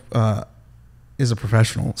wife is a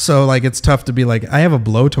professional, so like it's tough to be like, I have a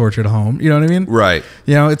blowtorch at home. You know what I mean? Right.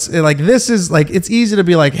 It's like this is like, it's easy to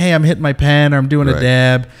be like, hey, I'm hitting my pen or I'm doing a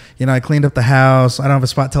dab. I cleaned up the house. I don't have a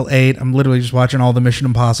spot till 8. I'm literally just watching all the Mission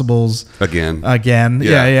Impossibles again.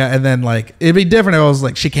 Yeah. And then like it'd be different if I was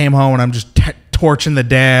like, she came home and I'm just torching the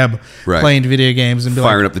dab, playing video games and be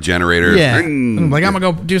firing up the generator. Yeah. I'm like, I'm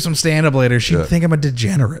gonna go do some stand up later. She'd think I'm a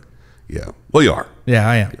degenerate. Yeah. Well, you are. Yeah,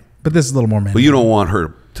 I am. But this is a little more man. But you don't want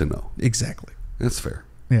her to know. Exactly. That's fair.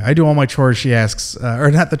 Yeah, I do all my chores she asks, or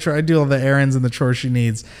not the chore. I do all the errands and the chores she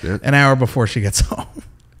needs an hour before she gets home.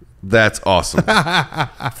 That's awesome.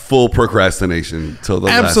 Full procrastination till the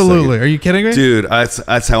last Absolutely. second. Are you kidding me? Dude,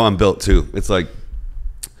 that's how I'm built too. It's like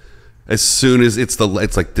as soon as it's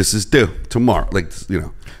like this is due tomorrow. Like,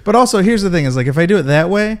 But also here's the thing is like if I do it that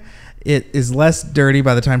way, it is less dirty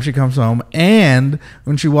by the time she comes home. And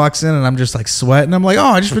when she walks in and I'm just like sweating, I'm like, oh,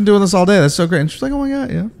 I just been doing this all day. That's so great. And she's like, oh my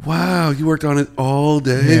God, yeah. Wow, you worked on it all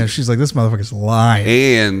day. Yeah, she's like, this motherfucker's lying.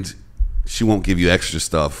 And she won't give you extra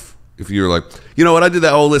stuff. If you're like, you know what, I did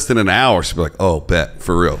that whole list in an hour, she'll be like, oh, bet,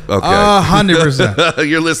 for real. Okay. 100%.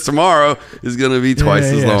 Your list tomorrow is going to be twice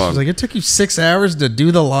as long. She's like, it took you 6 hours to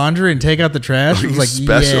do the laundry and take out the trash? I was like,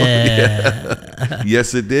 special? Yeah.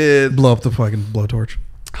 Yes, it did. Blow up the fucking blowtorch.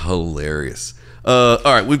 Hilarious. All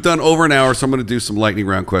right, we've done over an hour, so I'm going to do some lightning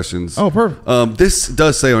round questions. Oh, perfect. This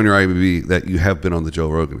does say on your IMDb that you have been on the Joe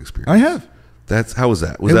Rogan Experience. I have. How was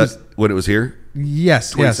that? Was that when it was here?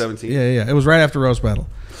 Yes. 2017? Yes. Yeah. It was right after Roast Battle.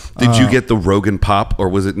 Did you get the Rogan pop, or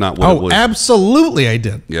was it not what it was? Oh, absolutely I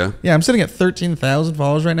did. Yeah? Yeah, I'm sitting at 13,000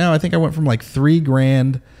 followers right now. I think I went from like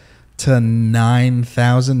 $3,000 to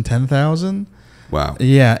 9,000, 10,000. Wow.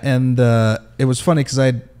 Yeah, and it was funny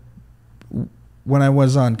because when I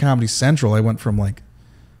was on Comedy Central, I went from like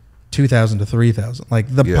 2,000 to 3,000.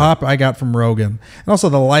 Like the pop I got from Rogan, and also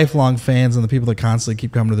the lifelong fans and the people that constantly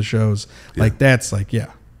keep coming to the shows. Like that's like,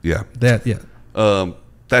 yeah. Yeah. That, yeah.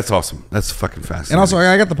 That's awesome. That's fucking fascinating. And also,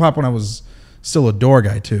 I got the pop when I was still a door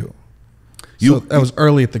guy too. So I was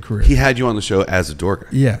early at the career. He had you on the show as a door guy.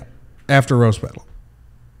 Yeah, after roast battle.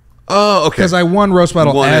 Oh, okay. Because I won roast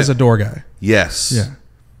battle as a door guy. Yes. Yeah.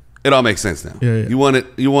 It all makes sense now. Yeah, yeah. You won it.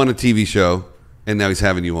 You won a TV show, and now he's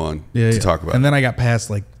having you on to talk about. And then I got past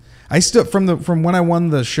like, I still from when I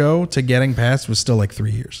won the show to getting past was still like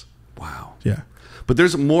 3 years. Wow. Yeah. But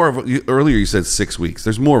there's more of earlier you said 6 weeks.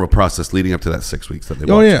 There's more of a process leading up to that 6 weeks that they.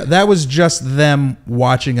 Oh yeah, that was just them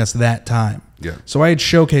watching us that time. Yeah. So I had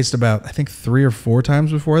showcased about I think 3 or 4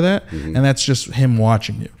 times before that, and that's just him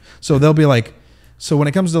watching you. So they'll be like, so when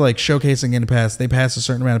it comes to like showcasing in the past, they pass a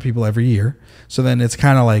certain amount of people every year. So then it's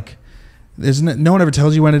kind of like, no one ever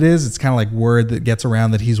tells you when it is. It's kind of like word that gets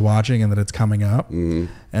around that he's watching and that it's coming up, and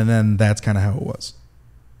then that's kind of how it was.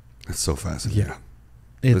 That's so fascinating. Yeah,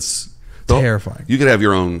 it's terrifying. You could have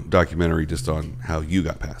your own documentary just on how you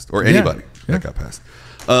got passed, or anybody that got passed.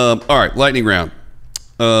 All right, lightning round.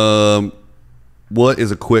 What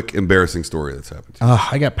is a quick embarrassing story that's happened to you?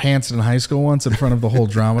 I got pantsed in high school once in front of the whole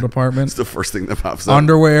drama department. It's the first thing that pops up.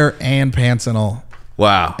 Underwear and pants and all.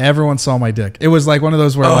 Wow. Everyone saw my dick. It was like one of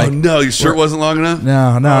those where like, no, your shirt wasn't long enough? No.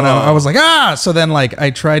 I was like, So then like I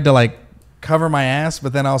tried to like cover my ass,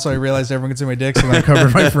 but then also I realized everyone could see my dick, so then I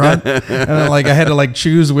covered my front. And then like I had to like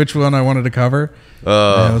choose which one I wanted to cover. It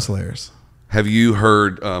was hilarious. Have you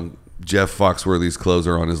heard Jeff Foxworthy's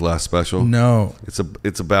closer on his last special? No.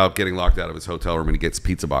 It's about getting locked out of his hotel room and he gets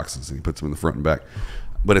pizza boxes and he puts them in the front and back.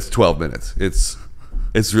 But it's 12 minutes. It's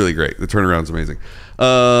really great. The turnaround's amazing.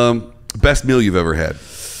 Best meal you've ever had?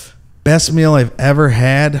 Best meal I've ever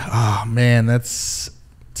had? Oh man, that's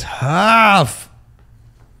tough.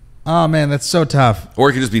 Oh man, that's so tough. Or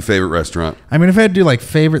it could just be favorite restaurant. I mean, if I had to do like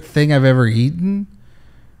favorite thing I've ever eaten,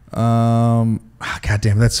 God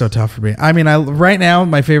damn, that's so tough for me. I mean, right now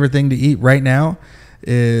my favorite thing to eat right now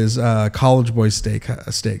is College Boy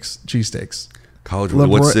cheesesteaks. College Boy,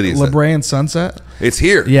 what city is that? La Brea and Sunset. It's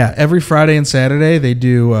here. Yeah, every Friday and Saturday they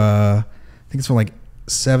do. I think it's from like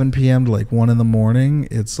 7 p.m. to like 1 in the morning.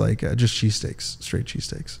 It's like just cheesesteaks, straight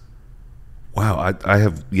cheesesteaks. Wow, I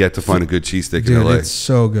have yet to find a good cheesesteak Dude, in LA. It's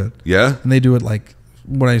so good. Yeah? And they do it like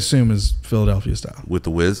what I assume is Philadelphia style. With the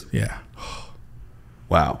whiz? Yeah.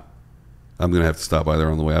 Wow. I'm going to have to stop by there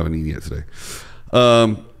on the way. I haven't eaten yet today.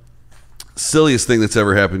 Silliest thing that's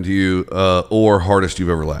ever happened to you or hardest you've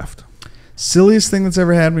ever laughed? Silliest thing that's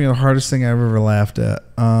ever happened to me or hardest thing I've ever laughed at?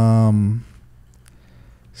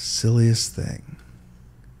 Silliest thing.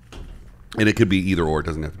 And it could be either or. It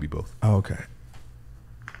doesn't have to be both. Oh, okay.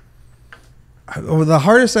 The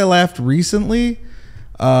hardest I laughed recently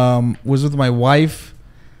was with my wife.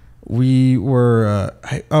 We were...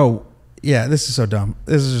 this is so dumb.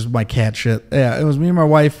 This is just my cat shit. Yeah, it was me and my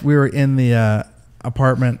wife. We were in the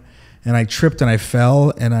apartment, and I tripped and I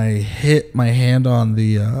fell, and I hit my hand on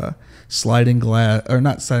the sliding glass, or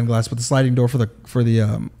not sliding glass, but the sliding door for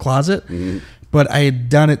the closet. Mm-hmm. But I had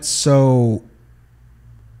done it so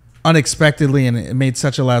unexpectedly, and it made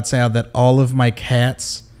such a loud sound that all of my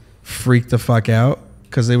cats freaked the fuck out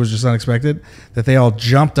because it was just unexpected, that they all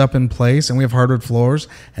jumped up in place, and we have hardwood floors,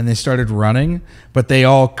 and they started running, but they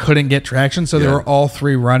all couldn't get traction, so they were all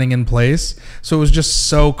 3 running in place. So it was just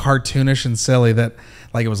so cartoonish and silly that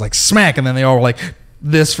like it was like smack, and then they all were like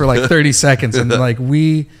this for like 30 seconds, and like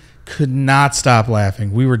we could not stop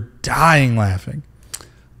laughing. We were dying laughing.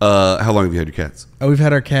 How long have you had your cats? We've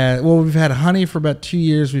had our cat. Well, we've had Honey for about 2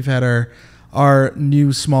 years. We've had our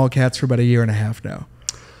new small cats for about 1.5 years now.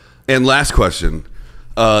 And last question,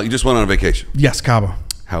 you just went on a vacation. Yes, Cabo.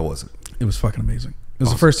 How was it? It was fucking amazing. It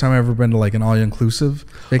was the first time I've ever been to like an all-inclusive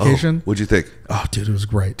vacation. What'd you think? Oh, dude, it was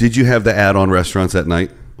great. Did you have the add-on restaurants at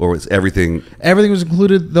night, or was everything? Everything was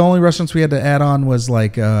included. The only restaurants we had to add on was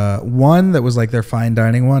like one that was like their fine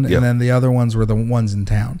dining one, and then the other ones were the ones in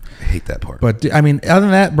town. I hate that part. But I mean, other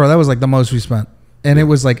than that, bro, that was like the most we spent. And it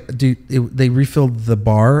was like, dude, they refilled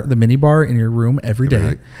the mini bar in your room every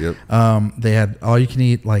day. Yep. They had all you can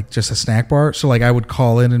eat, like just a snack bar. So like I would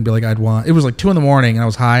call in and be like, it was like 2 a.m. and I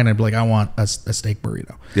was high, and I'd be like, I want a steak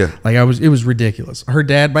burrito. Yeah. Like it was ridiculous. Her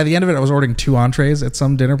dad, by the end of it, I was ordering 2 entrees at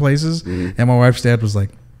some dinner places. Mm-hmm. And my wife's dad was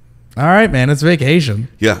like, all right, man, it's vacation.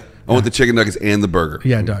 Yeah. I want the chicken nuggets and the burger.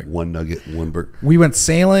 Yeah, dog. 1 nugget, 1 burger. We went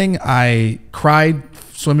sailing. I cried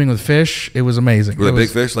swimming with fish. It was amazing. Were they big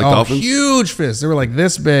fish, like dolphins? Huge fish. They were like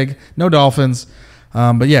this big. No dolphins.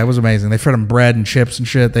 But yeah, it was amazing. They fed them bread and chips and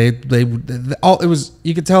shit. It was.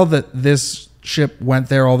 You could tell that this ship went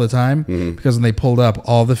there all the time because when they pulled up,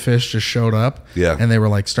 all the fish just showed up. Yeah. And they were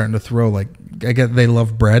like starting to throw like. I guess they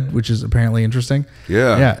love bread, which is apparently interesting.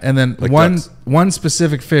 Yeah. Yeah. And then like one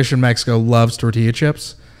specific fish in Mexico loves tortilla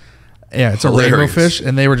chips. Yeah, it's Hilarious. a rainbow fish,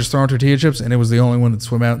 and they were just throwing tortilla chips, and it was the only one that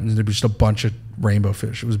swim out, and there'd be just a bunch of rainbow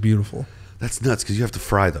fish. It was beautiful. That's nuts because you have to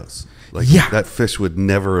fry those. Like Yeah. that fish would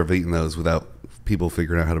never have eaten those without people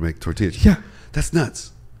figuring out how to make tortillas. Yeah. That's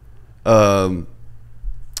nuts.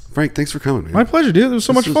 Frank, thanks for coming, man. My pleasure, dude. It was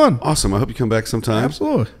so much fun. Awesome. I hope you come back sometime.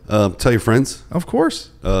 Absolutely. Tell your friends. Of course.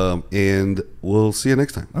 And we'll see you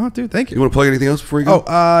next time. Oh, dude, thank you. You want to plug anything else before you go?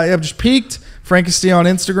 I've just peaked. Frank Castillo on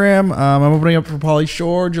Instagram. I'm opening up for Pauly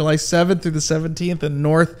Shore July 7th through the 17th in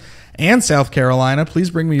North and South Carolina. Please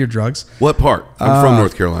bring me your drugs. What part? I'm from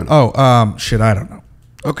North Carolina. Shit, I don't know.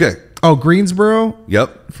 Okay. Oh, Greensboro.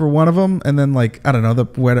 Yep. For one of them, and then like I don't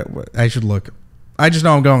know I should look. I just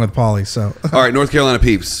know I'm going with Pauly. So All right, North Carolina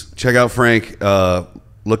peeps, check out Frank.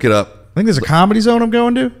 Look it up. I think there's a Comedy Zone I'm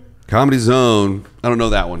going to. Comedy Zone. I don't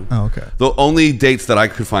know that one. Oh, okay. The only dates that I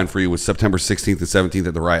could find for you was September 16th and 17th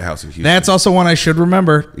at the Riot House in Houston. That's also one I should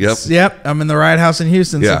remember. Yep. I'm in the Riot House in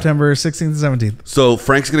Houston, Yeah. September 16th and 17th. So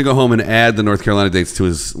Frank's going to go home and add the North Carolina dates to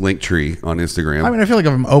his link tree on Instagram. I mean, I feel like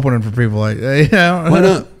if I'm opening for people, like Why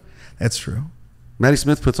not? That's true. Maddie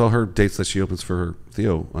Smith puts all her dates that she opens for her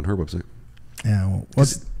Theo on her website. Yeah. Well,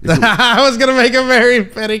 I was gonna make a very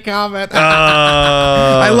petty comment.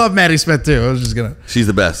 I love Maddie Smith too. I was just gonna. She's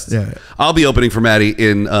the best. Yeah. I'll be opening for Maddie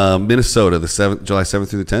in Minnesota July 7th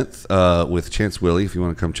through the 10th with Chance Willie if you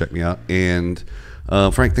want to come check me out. And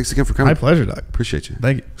Frank, thanks again for coming. My pleasure, Doc. Appreciate you.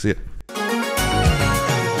 Thank you. See ya.